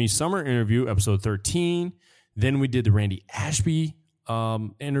Jimmy Summer interview, episode 13. Then we did the Randy Ashby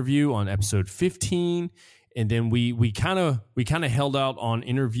interview on episode 15, and then we kind of held out on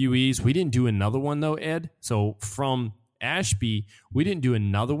interviewees. We didn't do another one though, Ed. So from Ashby, we didn't do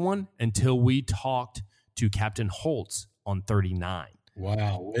another one until we talked to Captain Holtz on 39.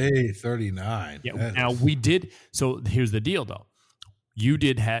 Wow, way 39. Yeah. Now we did. So here's the deal, though. You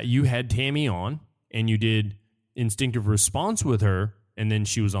had Tammy on, and you did Instinctive Response with her, and then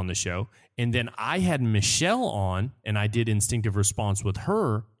she was on the show. And then I had Michelle on, and I did Instinctive Response with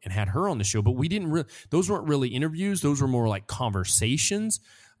her and had her on the show. But we didn't those weren't really interviews. Those were more like conversations.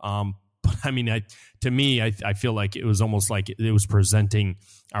 But I mean, to me, I feel like it was almost like it was presenting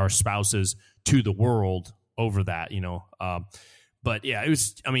our spouses to the world over that, But yeah, it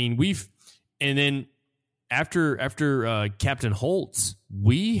was. I mean, and then after Captain Holtz,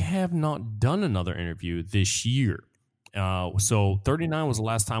 we have not done another interview this year. So 39 was the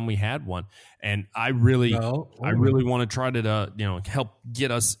last time we had one, and I really want to try to help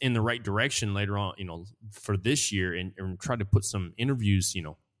get us in the right direction later on, for this year, and try to put some interviews,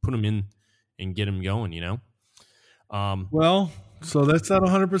 put them in and get them going, Well, so that's not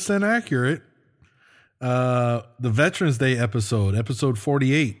 100% accurate. The Veterans Day episode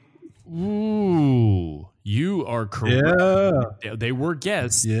 48. Ooh, you are correct. Yeah, they were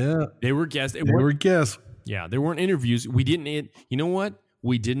guests. Yeah, they were guests. They were guests. Yeah, there weren't interviews. We didn't. You know what?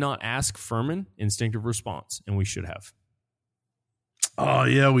 We did not ask Furman Instinctive Response, and we should have. Oh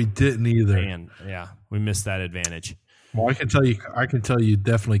yeah, we didn't either. And yeah, we missed that advantage. Well, I can tell you,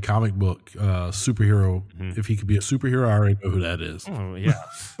 definitely comic book superhero. Mm-hmm. If he could be a superhero, I already know who that is. Oh yeah,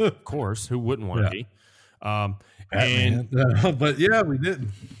 of course. Who wouldn't want to be? But yeah, we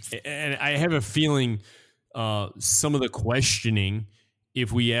didn't. And I have a feeling some of the questioning,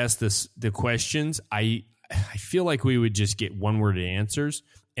 if we asked the questions, I feel like we would just get one-word answers,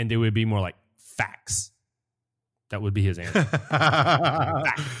 and they would be more like facts. That would be his answer.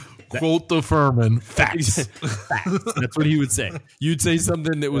 Quote the Furman. Facts. Facts. That's what he would say. You'd say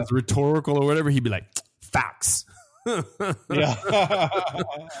something that was rhetorical or whatever. He'd be like, facts. Yeah.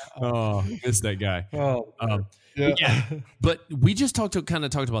 Oh, miss that guy. Oh, yeah. But we just talked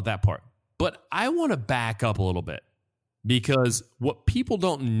about that part. But I want to back up a little bit because what people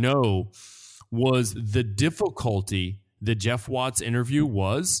don't know was the difficulty the Jeff Watts interview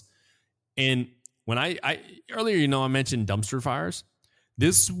was. And when I earlier, I mentioned dumpster fires.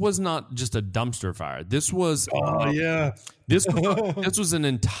 This was not just a dumpster fire. This was this was an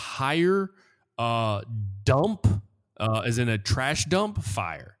entire dump, as in a trash dump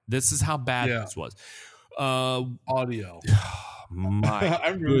fire. This is how bad this was. Audio. My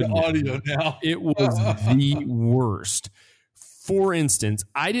I'm reading audio now. It was the worst. For instance,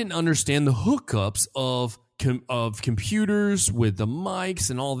 I didn't understand the hookups of computers with the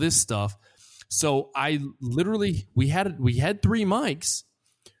mics and all this stuff. So we had 3 mics.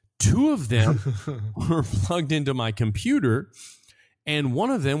 2 of them were plugged into my computer, and one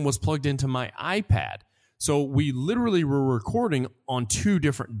of them was plugged into my iPad. So we literally were recording on 2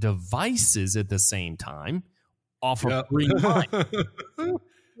 different devices at the same time off of 3 mics.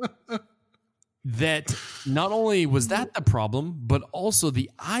 That not only was that the problem, but also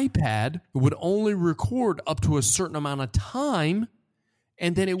the iPad would only record up to a certain amount of time,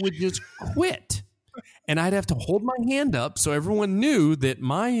 and then it would just quit. And I'd have to hold my hand up so everyone knew that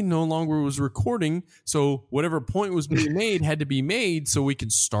mine no longer was recording. So whatever point was being made had to be made so we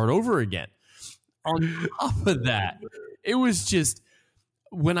could start over again. On top of that, it was just,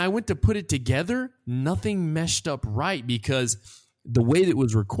 when I went to put it together, nothing meshed up right because the way that it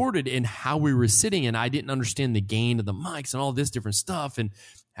was recorded and how we were sitting, and I didn't understand the gain of the mics and all this different stuff, and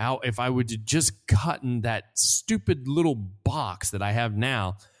how if I would have just gotten that stupid little box that I have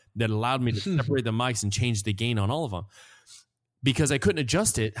now that allowed me to separate the mics and change the gain on all of them, because I couldn't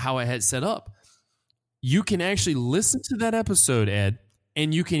adjust it how I had set up. You can actually listen to that episode, Ed,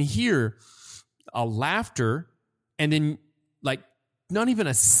 and you can hear a laughter, and then like not even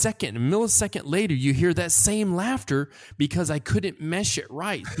a millisecond later, you hear that same laughter because I couldn't mesh it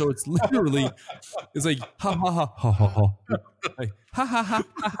right. So it's literally, it's like, ha, ha, ha, ha, ha, ha. Like, ha, ha, ha,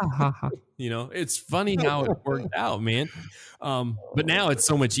 ha, ha, ha. It's funny how it worked out, man. But now it's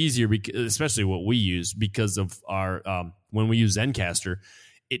so much easier, especially what we use because of our, when we use Zencastr,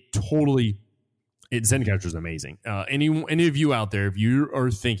 Zencastr is amazing. Any of you out there, if you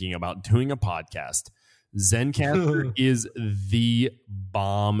are thinking about doing a podcast, Zencastr is the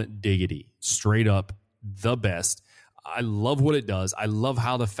bomb diggity, straight up the best. I love what it does. I love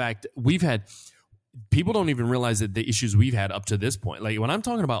how the fact people don't even realize that the issues we've had up to this point. Like when I'm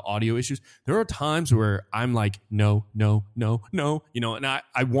talking about audio issues, there are times where I'm like, no, and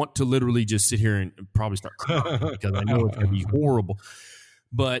I want to literally just sit here and probably start crying because I know it's going to be horrible.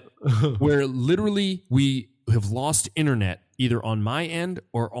 But where literally we have lost internet either on my end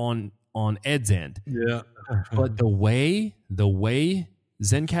or on Ed's end. Yeah. But the way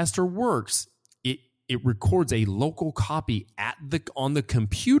Zencastr works, it records a local copy on the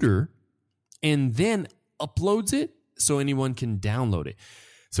computer and then uploads it so anyone can download it.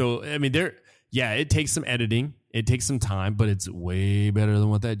 So I mean, it takes some editing, it takes some time, but it's way better than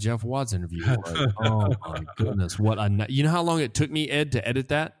what that Jeff Watts interview was. Oh my goodness, you know how long it took me, Ed, to edit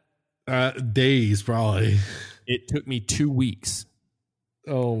that? Days, probably. It took me 2 weeks.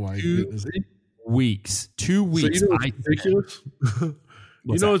 Oh my goodness. 2 weeks. 2 weeks. So what's ridiculous?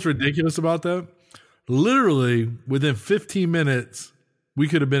 What's ridiculous about that? Literally, within 15 minutes, we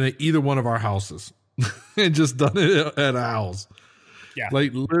could have been at either one of our houses and just done it at a house. Yeah.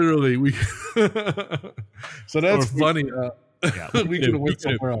 Like literally, so that's funny. We could have went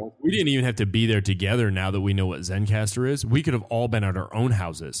somewhere else. We didn't even have to be there together now that we know what Zencastr is. We could have all been at our own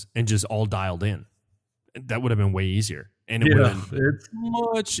houses and just all dialed in. That would have been way easier. And it would have been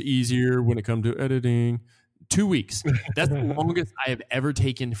much easier when it comes to editing. 2 weeks. That's the longest I have ever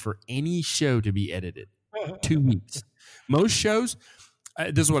taken for any show to be edited. 2 weeks. Most shows,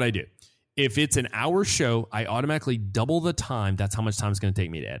 this is what I do. If it's an hour show, I automatically double the time. That's how much time it's going to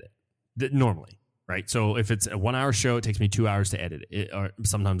take me to edit. Normally, right? So if it's a 1 hour show, it takes me 2 hours to edit it, or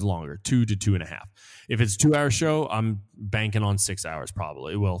sometimes longer, 2 to 2.5. If it's a 2 hour show, I'm banking on 6 hours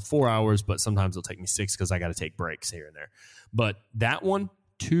probably. Well, 4 hours, but sometimes it'll take me 6 because I got to take breaks here and there. But that one,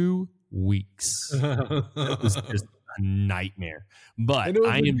 2 weeks. It was just a nightmare. But and it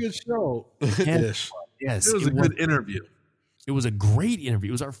was a good show. Yes, it was a good interview. It was a great interview.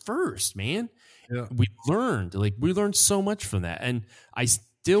 It was our first, man. Yeah. We learned so much from that. And I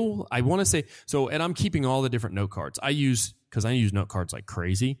want to say, so, and I'm keeping all the different note cards. Because I use note cards like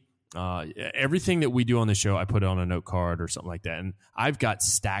crazy. Everything that we do on the show, I put it on a note card or something like that. And I've got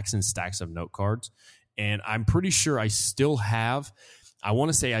stacks and stacks of note cards. And I'm pretty sure I still have, I want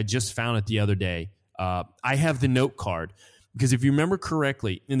to say I just found it the other day. I have the note card because if you remember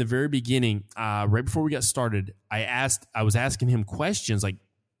correctly, in the very beginning, right before we got started, I was asking him questions, like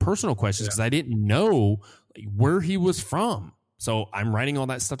personal questions, because I didn't know where he was from. So I'm writing all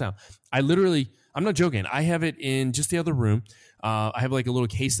that stuff down. I'm not joking. I have it in just the other room. I have like a little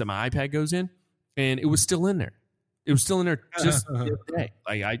case that my iPad goes in, and it was still in there. It was still in there just the other day.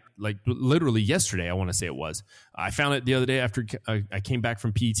 Literally yesterday, I want to say it was. I found it the other day after I came back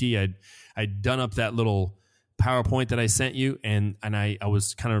from PT. I'd done up that little PowerPoint that I sent you, and I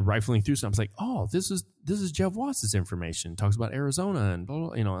was kind of rifling through. So I was like, oh, this is Jeff Watts' information. Talks about Arizona and blah, blah,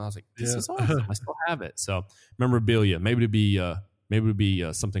 and I was like, this is awesome. I still have it. So memorabilia, maybe to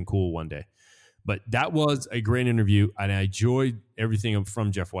be something cool one day. But that was a great interview, and I enjoyed everything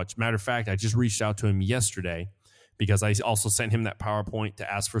from Jeff Watts. Matter of fact, I just reached out to him yesterday because I also sent him that PowerPoint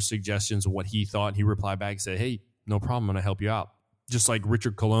to ask for suggestions of what he thought. He replied back and said, hey, no problem. I'm going to help you out. Just like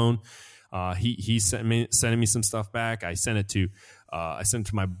Richard Colon, he sending me some stuff back. I sent it to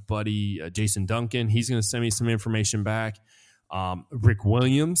my buddy Jason Duncan. He's going to send me some information back. Rick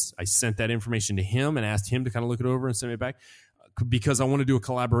Williams, I sent that information to him and asked him to kind of look it over and send it back, because I want to do a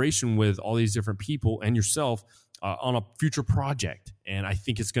collaboration with all these different people and yourself on a future project. And I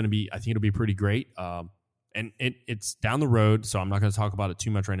think it'll be pretty great. And it's down the road, so I'm not going to talk about it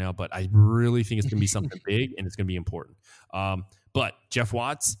too much right now, but I really think it's going to be something big and it's going to be important. But Jeff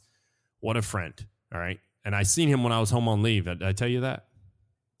Watts, what a friend. All right. And I seen him when I was home on leave. Did I tell you that?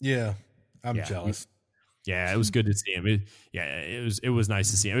 Yeah. I'm jealous. Yeah, it was good to see him. It was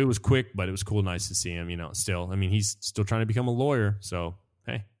nice to see him. It was quick, but it was cool, nice to see him. Still, I mean, he's still trying to become a lawyer. So,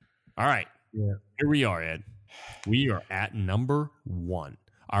 hey, all right, Here we are, Ed. We are at number 1.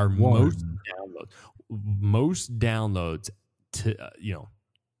 Our most downloads to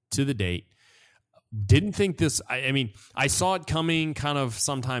the date. Didn't think this. I mean, I saw it coming kind of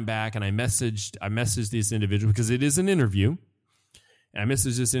some time back, and I messaged this individual because it is an interview. And I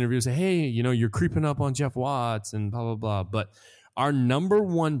messaged this interview and say, hey, you're creeping up on Jeff Watts and blah, blah, blah. But our number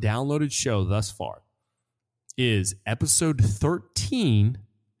 1 downloaded show thus far is episode 13,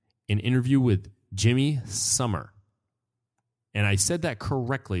 an interview with Jimmy Summer. And I said that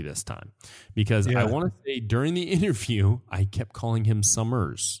correctly this time because I want to say during the interview, I kept calling him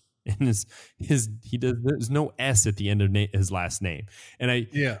Summers. And there's no S at the end of his last name. And I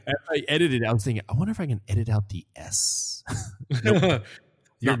edited it. I was thinking, I wonder if I can edit out the S. Nope.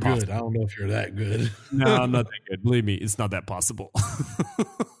 You're good. Possible. I don't know if you're that good. No, I'm not that good. Believe me, it's not that possible.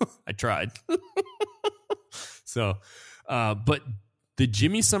 I tried. So, but the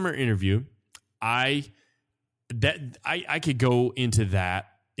Jimmy Summer interview, I could go into that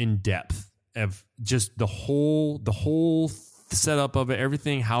in depth of just the whole setup of it,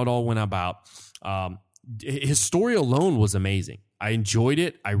 everything, how it all went about. His story alone was amazing. I enjoyed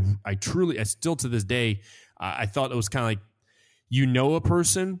it. I still to this day, I thought it was kind of like, a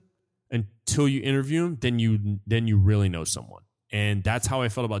person until you interview him, then you really know someone. And that's how I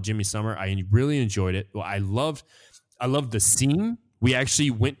felt about Jimmy Summer. I really enjoyed it. Well, I loved the scene. We actually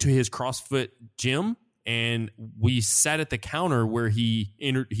went to his CrossFit gym, and we sat at the counter where he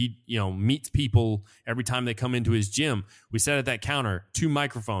meets people every time they come into his gym. We sat at that counter, 2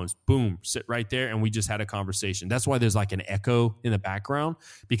 microphones, boom, sit right there, and we just had a conversation. That's why there's like an echo in the background,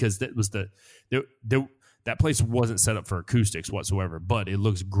 because that was that place wasn't set up for acoustics whatsoever, but it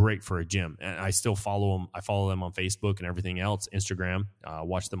looks great for a gym. And I still follow them. I follow them on Facebook and everything else, Instagram.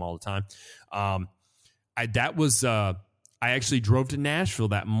 Watch them all the time. I actually drove to Nashville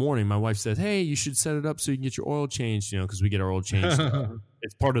that morning. My wife said, hey, you should set it up so you can get your oil changed, because we get our oil changed.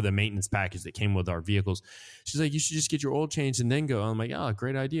 It's part of the maintenance package that came with our vehicles. She's like, you should just get your oil changed and then go. I'm like, oh,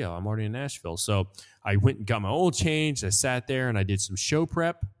 great idea. I'm already in Nashville. So I went and got my oil changed. I sat there and I did some show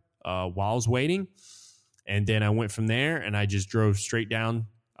prep while I was waiting. And then I went from there and I just drove straight down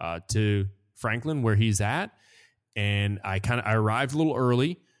to Franklin where he's at. And I arrived a little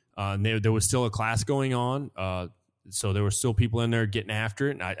early. There was still a class going on. So there were still people in there getting after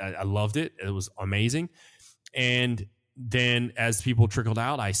it, and I loved it. It was amazing. And then as people trickled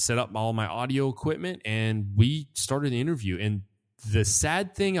out, I set up all my audio equipment, and we started the interview. And the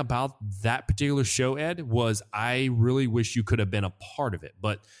sad thing about that particular show, Ed, was I really wish you could have been a part of it.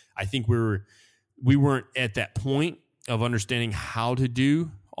 But I think we weren't at that point of understanding how to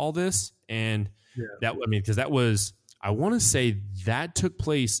do all this. And because that was... I want to say that took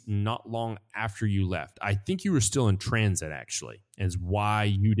place not long after you left. I think you were still in transit, actually, is why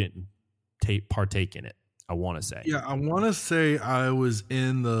you didn't partake in it. I want to say. Yeah, I want to say I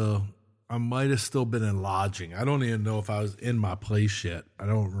might have still been in lodging. I don't even know if I was in my place yet. I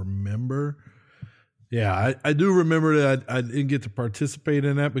don't remember. Yeah, I do remember that I didn't get to participate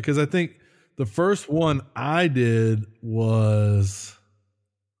in that because I think the first one I did was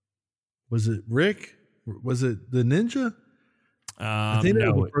it Rick? Was it the Ninja? I think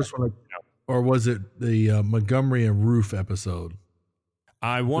that was the first one. Or was it the Montgomery and Roof episode?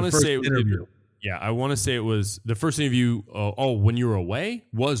 I want to say it was. Yeah, I want to say it was the first interview. When you were away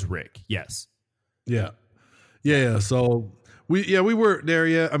was Rick. Yes. Yeah. So we were there.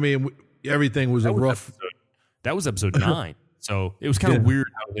 Yeah, I mean everything was rough. That was episode 9. So it was kind of weird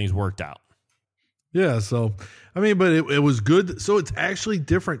how things worked out. Yeah. So I mean, but it was good. So it's actually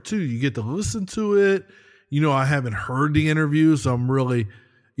different too. You get to listen to it. I haven't heard the interview, so I'm really,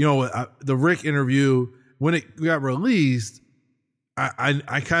 the Rick interview when it got released.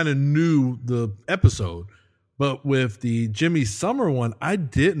 I kind of knew the episode, but with the Jimmy Summer one, I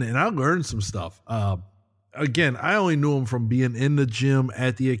didn't, and I learned some stuff. Again, I only knew him from being in the gym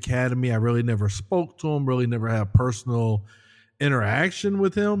at the academy. I really never spoke to him, really never had personal interaction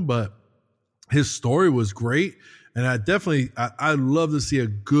with him, but his story was great. And I love to see a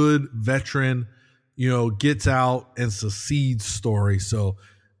good veteran, gets out and succeeds story. So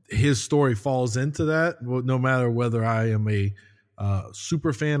his story falls into that, no matter whether I am a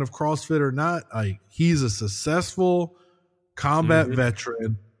super fan of CrossFit or not. He's a successful combat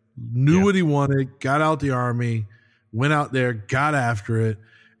veteran, knew what he wanted, got out the Army, went out there, got after it,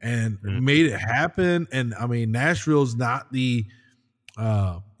 and made it happen. And I mean, Nashville's not the,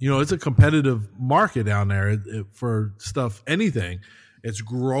 it's a competitive market down there for stuff, anything. It's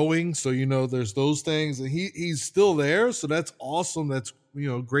growing. So, there's those things, and he's still there. So that's awesome. That's,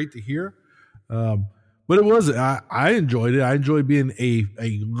 great to hear. But it was, I enjoyed it. I enjoyed being a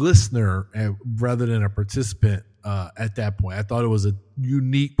listener rather than a participant at that point. I thought it was a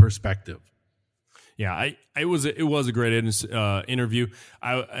unique perspective. Yeah, it was a great interview.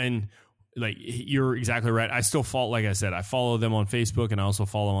 You're exactly right. I still follow, like I said, I follow them on Facebook and I also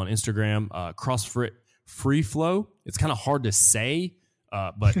follow on Instagram. CrossFit Free Flow. It's kind of hard to say,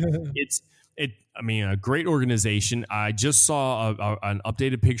 but a great organization. I just saw an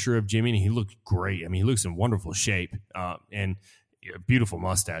updated picture of Jimmy, and he looked great. I mean, he looks in wonderful shape, and a beautiful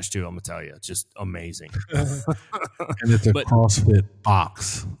mustache too. I'm gonna tell you, just amazing. And it's a CrossFit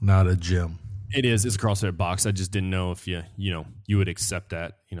box, not a gym. It is. It's a CrossFit box. I just didn't know if you would accept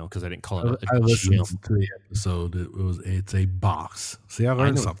that, because I didn't call it a I listened to the episode. It's a box. See, I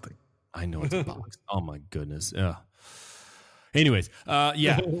learned something. I know it's a box. Oh my goodness. Yeah. Anyways,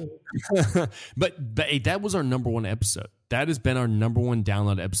 yeah. but hey, that was our number one episode. That has been our number one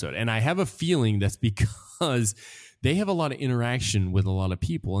download episode. And I have a feeling that's because they have a lot of interaction with a lot of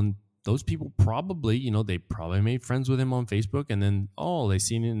people. And those people probably, they probably made friends with him on Facebook. And then, they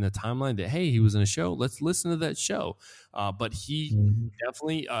seen it in the timeline that, hey, he was in a show. Let's listen to that show. But he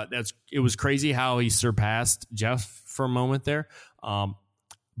definitely, it was crazy how he surpassed Jeff for a moment there.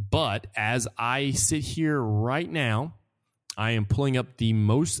 But as I sit here right now, I am pulling up the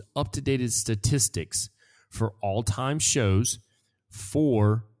most up-to-date statistics for all-time shows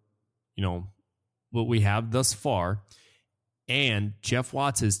for, what we have thus far. And Jeff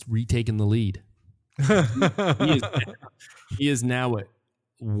Watts has retaken the lead. He is now at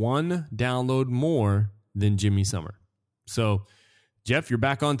 1 download more than Jimmy Summer. So, Jeff, you're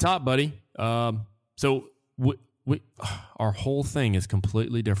back on top, buddy. So our whole thing is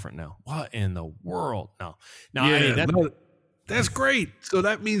completely different now. What in the world? No. That's great. So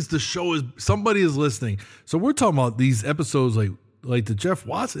that means the show somebody is listening. So we're talking about these episodes like the Jeff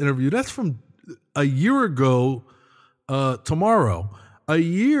Watts interview. That's from a year ago tomorrow. A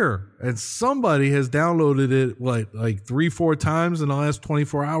year. And somebody has downloaded it like 3-4 times in the last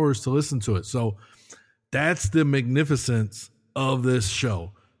 24 hours to listen to it. So that's the magnificence of this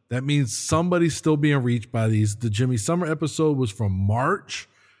show. That means somebody's still being reached by these. The Jimmy Summer episode was from March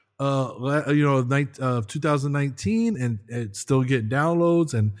 2019, and it's still getting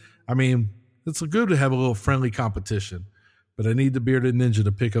downloads. And I mean, it's good to have a little friendly competition, but I need the Bearded Ninja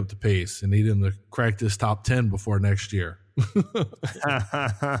to pick up the pace and need him to crack this top 10 before next year.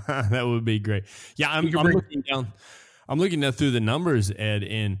 That would be great. Yeah. I'm looking down through the numbers, Ed,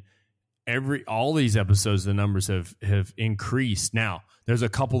 and all these episodes, the numbers have increased. Now there's a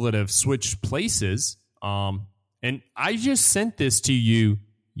couple that have switched places. And I just sent this to you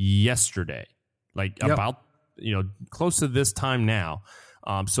yesterday, about close to this time now.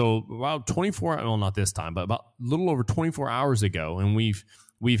 So about 24, well, not this time, but about a little over 24 hours ago, and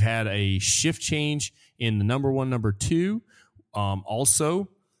we've had a shift change in the number 1, number 2. Also,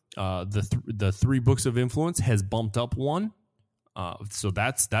 the 3 books of influence has bumped up one. So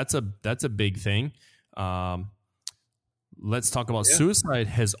that's a big thing. Let's talk about suicide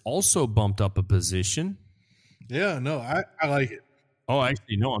has also bumped up a position. Yeah, no, I like it. Oh,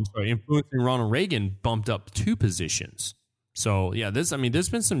 actually, no, I'm sorry. Influencing Ronald Reagan bumped up 2 positions. So yeah, there's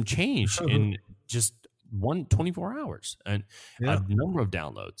been some change in just 24 hours and a number of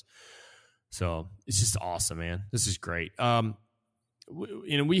downloads. So it's just awesome, man. This is great.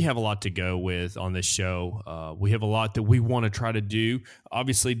 We have a lot to go with on this show. We have a lot that we want to try to do.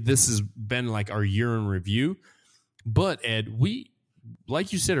 Obviously, this has been like our year in review. But Ed,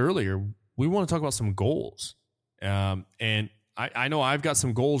 like you said earlier, we want to talk about some goals. And I know I've got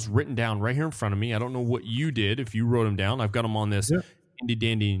some goals written down right here in front of me. I don't know what you did, if you wrote them down. I've got them on this handy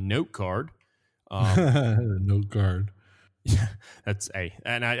dandy note card. Note card. Yeah,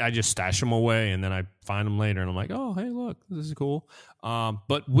 and I just stash them away, and then I find them later, and I'm like, oh, hey, look, this is cool.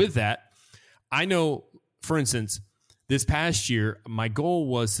 But with that, I know, for instance, this past year, my goal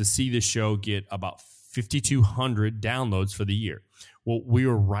was to see the show get about 5,200 downloads for the year. Well, we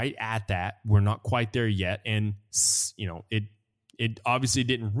were right at that. We're not quite there yet, and it obviously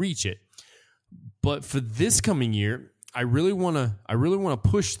didn't reach it. But for this coming year, I really want to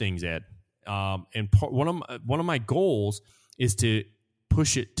push things, Ed. And one of my goals is to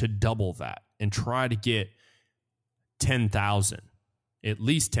push it to double that and try to get 10,000, at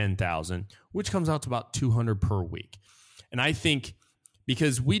least 10,000, which comes out to about 200 per week. And I think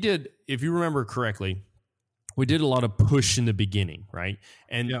because we did, if you remember correctly, we did a lot of push in the beginning, right?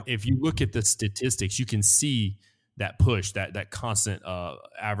 And if you look at the statistics, you can see that push, that constant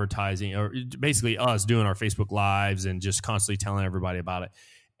advertising, or basically us doing our Facebook Lives and just constantly telling everybody about it.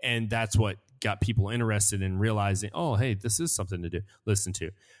 And that's what got people interested in realizing, oh, hey, this is something to listen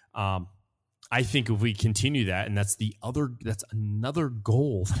to. I think if we continue that, and that's another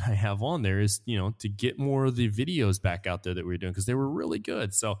goal that I have on there is, to get more of the videos back out there that we were doing because they were really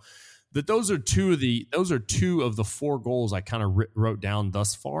good. So those are two of the 4 goals I kind of wrote down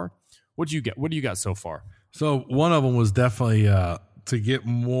thus far. What do you get? What do you got so far? So one of them was definitely to get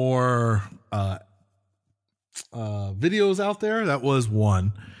more videos out there. That was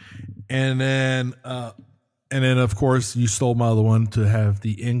one. And then of course you stole my other one, to have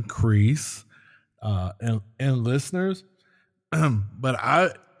the increase in listeners. But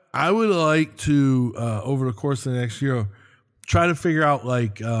I would like to over the course of the next year try to figure out,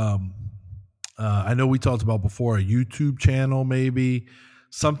 like, I know we talked about before, a YouTube channel, maybe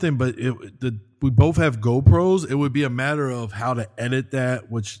something, but we both have GoPros. It would be a matter of how to edit that,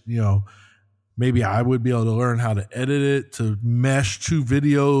 which, maybe I would be able to learn how to edit it, to mesh 2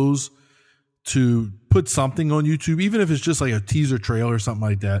 videos, to put something on YouTube, even if it's just like a teaser trailer or something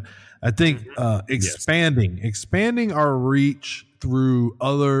like that. I think expanding our reach through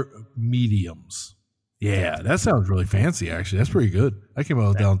other mediums. Yeah, that sounds really fancy, actually. That's pretty good. I came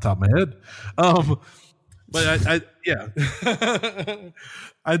out down the top of my head. But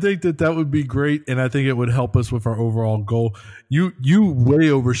I think that would be great, and I think it would help us with our overall goal. You way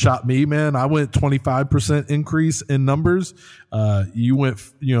overshot me, man. I went 25% increase in numbers. You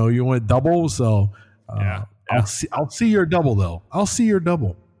went double. So I'll see your double though. I'll see your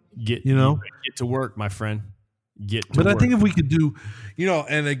double. Get to work, my friend. But I think if we could do,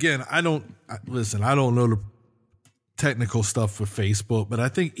 and again, I don't know the technical stuff with Facebook, but I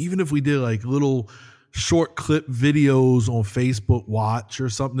think even if we did like little short clip videos on Facebook Watch or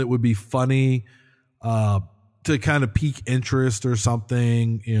something that would be funny, to kind of pique interest or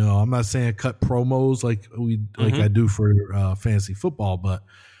something. I'm not saying cut promos like I do for fantasy football, but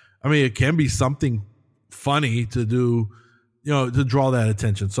I mean, it can be something funny to do, to draw that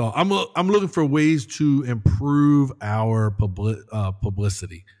attention. So I'm looking for ways to improve our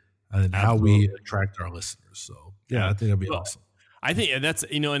publicity and how we attract our listeners. So I think that'd be awesome. I think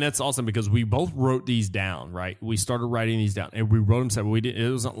that's awesome because we both wrote these down, right? We started writing these down and we wrote them separately.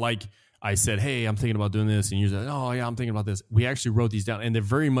 It wasn't like I said, hey, I'm thinking about doing this. And you said, oh yeah, I'm thinking about this. We actually wrote these down and they're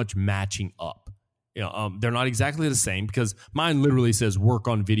very much matching up. They're not exactly the same because mine literally says work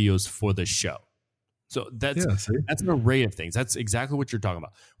on videos for the show. So that's an array of things. That's exactly what you're talking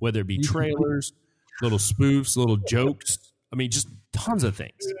about. Whether it be trailers, little spoofs, little jokes. I mean, just tons of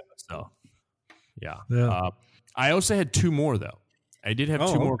things. So yeah. I also had 2 more though. I did have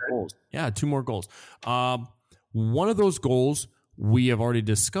 2 more goals. Yeah, 2 more goals. One of those goals we have already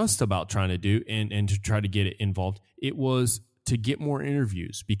discussed about trying to do and to try to get it involved. It was to get more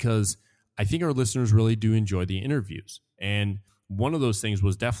interviews because I think our listeners really do enjoy the interviews. And one of those things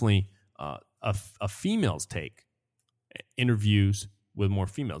was definitely a female's take, interviews with more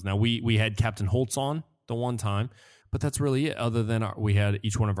females. Now, we had Captain Holtz on the one time, but that's really it. Other than we had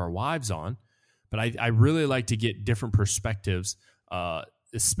each one of our wives on, but I really like to get different perspectives,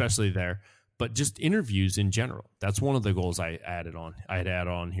 especially there. But just interviews in general. That's one of the goals I had added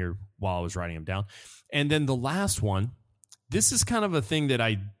on here while I was writing them down. And then the last one, this is kind of a thing that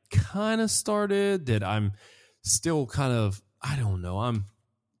I kind of started that I'm still kind of, I don't know,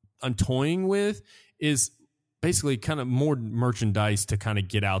 I'm toying with, is basically kind of more merchandise to kind of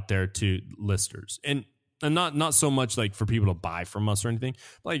get out there to listeners. And not so much like for people to buy from us or anything.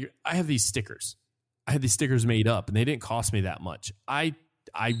 Like I have these stickers. I had these stickers made up and they didn't cost me that much. I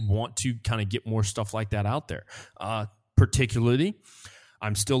want to kind of get more stuff like that out there. Particularly,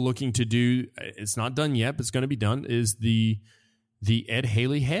 I'm still looking to do, it's not done yet, but it's going to be done, is the Ed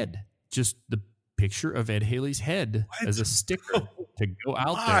Haley head. Just the picture of Ed Haley's head as a sticker to go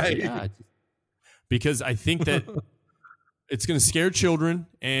out there. Yeah, because I think that it's going to scare children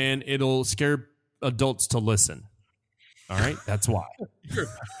and it'll scare adults to listen. All right, that's why.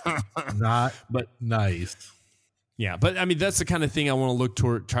 But nice. Yeah, but I mean that's the kind of thing I want to look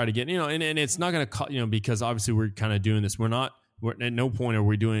toward, try to get. And it's not going to, because obviously we're kind of doing this. We're at no point are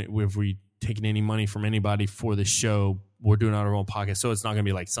we doing it. If we taking any money from anybody for the show, we're doing it out of our own pocket, so it's not going to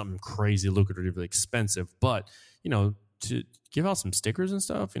be like something crazy, lucratively expensive. But to give out some stickers and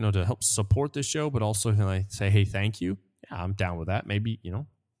stuff, to help support the show, but also say, hey, thank you. Yeah, I'm down with that. Maybe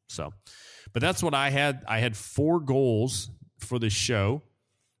so. But that's what I had. I had 4 goals for the show.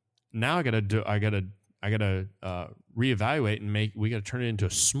 Now I gotta reevaluate and we gotta turn it into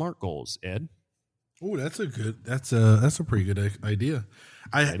SMART goals, Ed. Oh, that's a pretty good idea.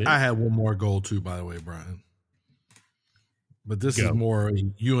 I had one more goal too, by the way, Brian. But this is more a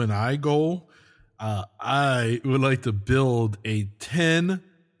you and I goal. I would like to build a 10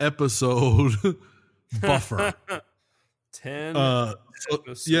 episode buffer. 10.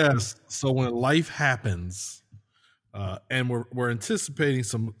 Yes. So when life happens, and we're anticipating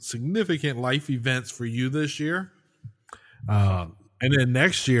some significant life events for you this year, and then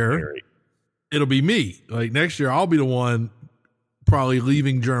next year it'll be me. Like next year, I'll be the one probably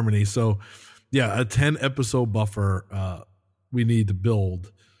leaving Germany. So, yeah, a 10 episode buffer we need to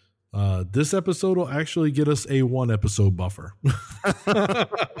build. This episode will actually get us a 1 episode buffer.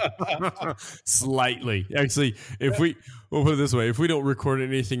 Slightly. Actually, we'll put it this way, if we don't record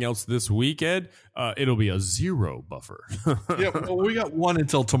anything else this week, Ed, it'll be a 0 buffer. Yeah, well, we got 1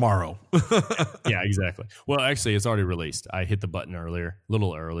 until tomorrow. Yeah, exactly. Well, actually, it's already released. I hit the button earlier, a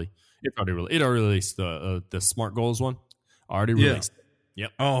little early. It already released the SMART goals one. Already released. Yeah.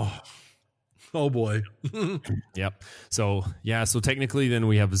 Yep. Oh boy. Yep. So technically then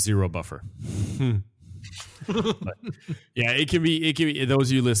we have a 0 buffer. But, yeah, it can be those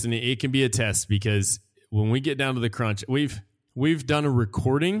of you listening, it can be a test, because when we get down to the crunch, we've done a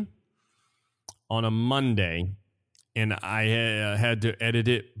recording on a Monday and I had to edit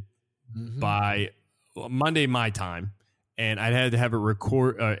it by Monday my time, and I had to have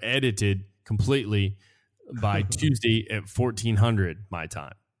it edited completely by Tuesday at 1400 my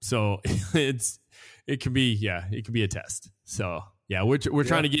time. So it can be a test. So yeah, we're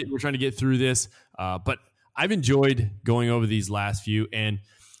trying to get through this. But I've enjoyed going over these last few, and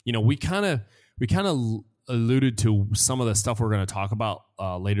we kind of alluded to some of the stuff we're going to talk about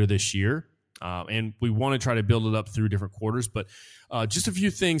later this year. And we want to try to build it up through different quarters, but just a few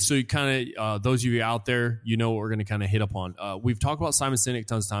things. So you kind of, those of you out there, what we're going to kind of hit up on. We've talked about Simon Sinek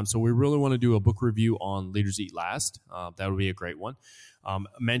tons of times, so we really want to do a book review on Leaders Eat Last. That would be a great one.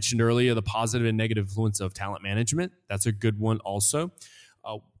 Mentioned earlier, the positive and negative influence of talent management. That's a good one also.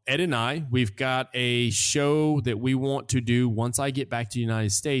 Ed and I, we've got a show that we want to do once I get back to the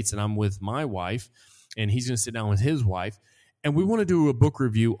United States and I'm with my wife, and he's going to sit down with his wife. And we want to do a book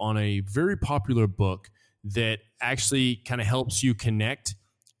review on a very popular book that actually kind of helps you connect.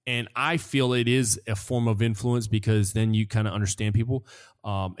 And I feel it is a form of influence, because then you kind of understand people.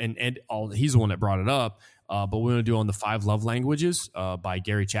 He's the one that brought it up. But we're going to do on the 5 love languages by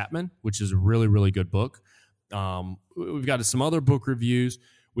Gary Chapman, which is a really, really good book. We've got some other book reviews.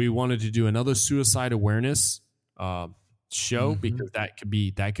 We wanted to do another suicide awareness show, because that could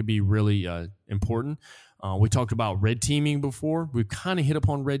be really important. We talked about red teaming before. We've kind of hit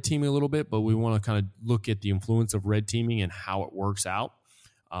upon red teaming a little bit, but we want to kind of look at the influence of red teaming and how it works out.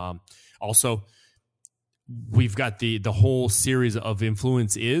 Also, we've got the whole series of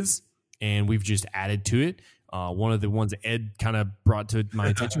Influence Is, and we've just added to it. One of the ones that Ed kind of brought to my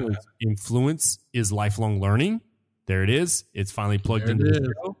attention was Influence Is Lifelong Learning. There it is. It's finally plugged into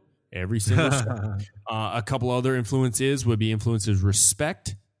the show. Every single show. A couple other influences would be Influence Is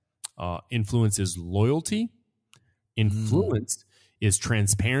Respect. Influence is loyalty. Influence is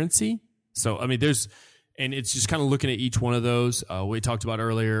transparency. So, I mean, there's And it's just kind of looking at each one of those. We talked about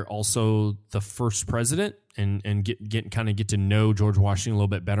earlier also the first president and get to know George Washington a little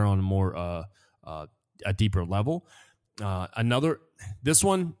bit better on a more a deeper level. This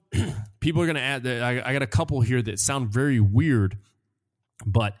one, people are going to add that I got a couple here that sound very weird,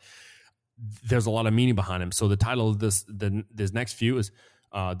 but there's a lot of meaning behind them. So the title of this next few is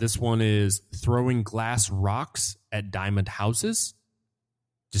this one is Throwing Glass Rocks at Diamond Houses.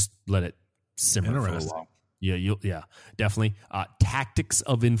 Just let it simmer for a while. Yeah, definitely. Tactics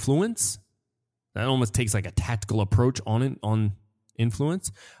of Influence. That almost takes like a tactical approach on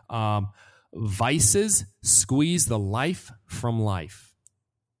influence. Vices Squeeze the Life from Life.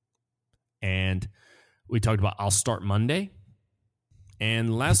 And we talked about I'll Start Monday.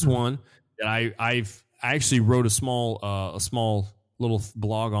 And last one that I actually wrote a small little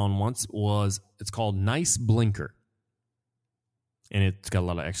blog on once it's called Nice Blinker. And it's got a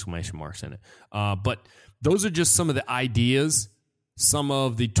lot of exclamation marks in it. But those are just some of the ideas, some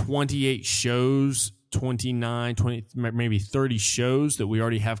of the 28 shows, 29, 20, maybe 30 shows that we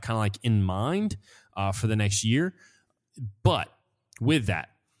already have kind of like in mind for the next year. But with that,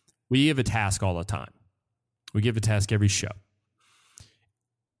 we give a task all the time. We give a task every show.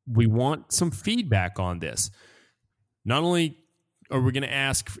 We want some feedback on this. Not only are we going to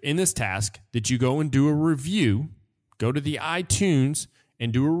ask in this task that you go and do a review, go to the iTunes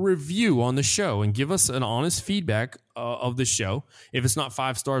and do a review on the show and give us an honest feedback of the show. If it's not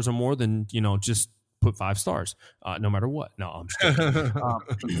 5 stars or more, then, just put 5 stars, no matter what. No, I'm just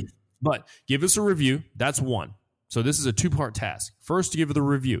kidding. But give us a review. That's one. So this is a 2-part task. First, to give it the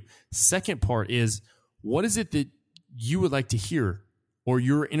review. Second part is, what is it that you would like to hear or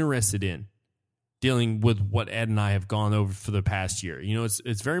you're interested in dealing with what Ed and I have gone over for the past year?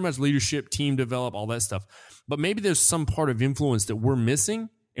 It's very much leadership, team develop, all that stuff. But maybe there's some part of influence that we're missing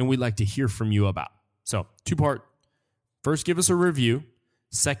and we'd like to hear from you about. So 2-part. First, give us a review.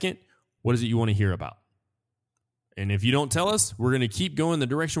 Second, what is it you want to hear about? And if you don't tell us, we're going to keep going the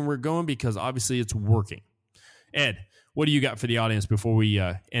direction we're going because obviously it's working. Ed, what do you got for the audience before we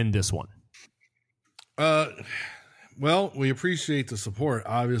end this one? Well, we appreciate the support,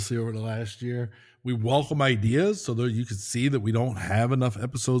 obviously, over the last year. We welcome ideas so that you can see that we don't have enough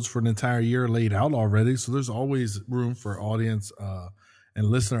episodes for an entire year laid out already. So there's always room for audience and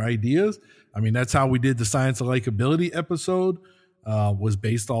listener ideas. I mean, that's how we did the Science of Likability episode, was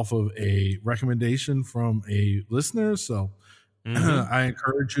based off of a recommendation from a listener. So I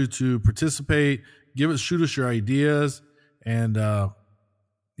encourage you to participate, shoot us your ideas, and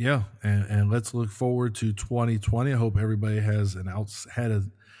and let's look forward to 2020. I hope everybody has an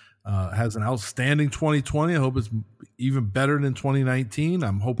outstanding 2020. I hope it's even better than 2019.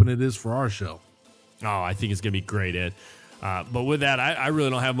 I'm hoping it is for our show. Oh, I think it's going to be great, Ed. But with that, I really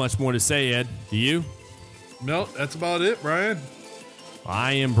don't have much more to say, Ed. Do you? No, that's about it, Brian.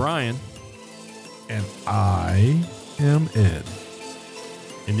 I am Brian. And I am Ed.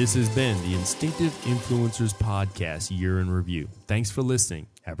 And this has been the Instinctive Influencers Podcast Year in Review. Thanks for listening.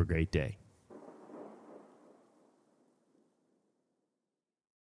 Have a great day.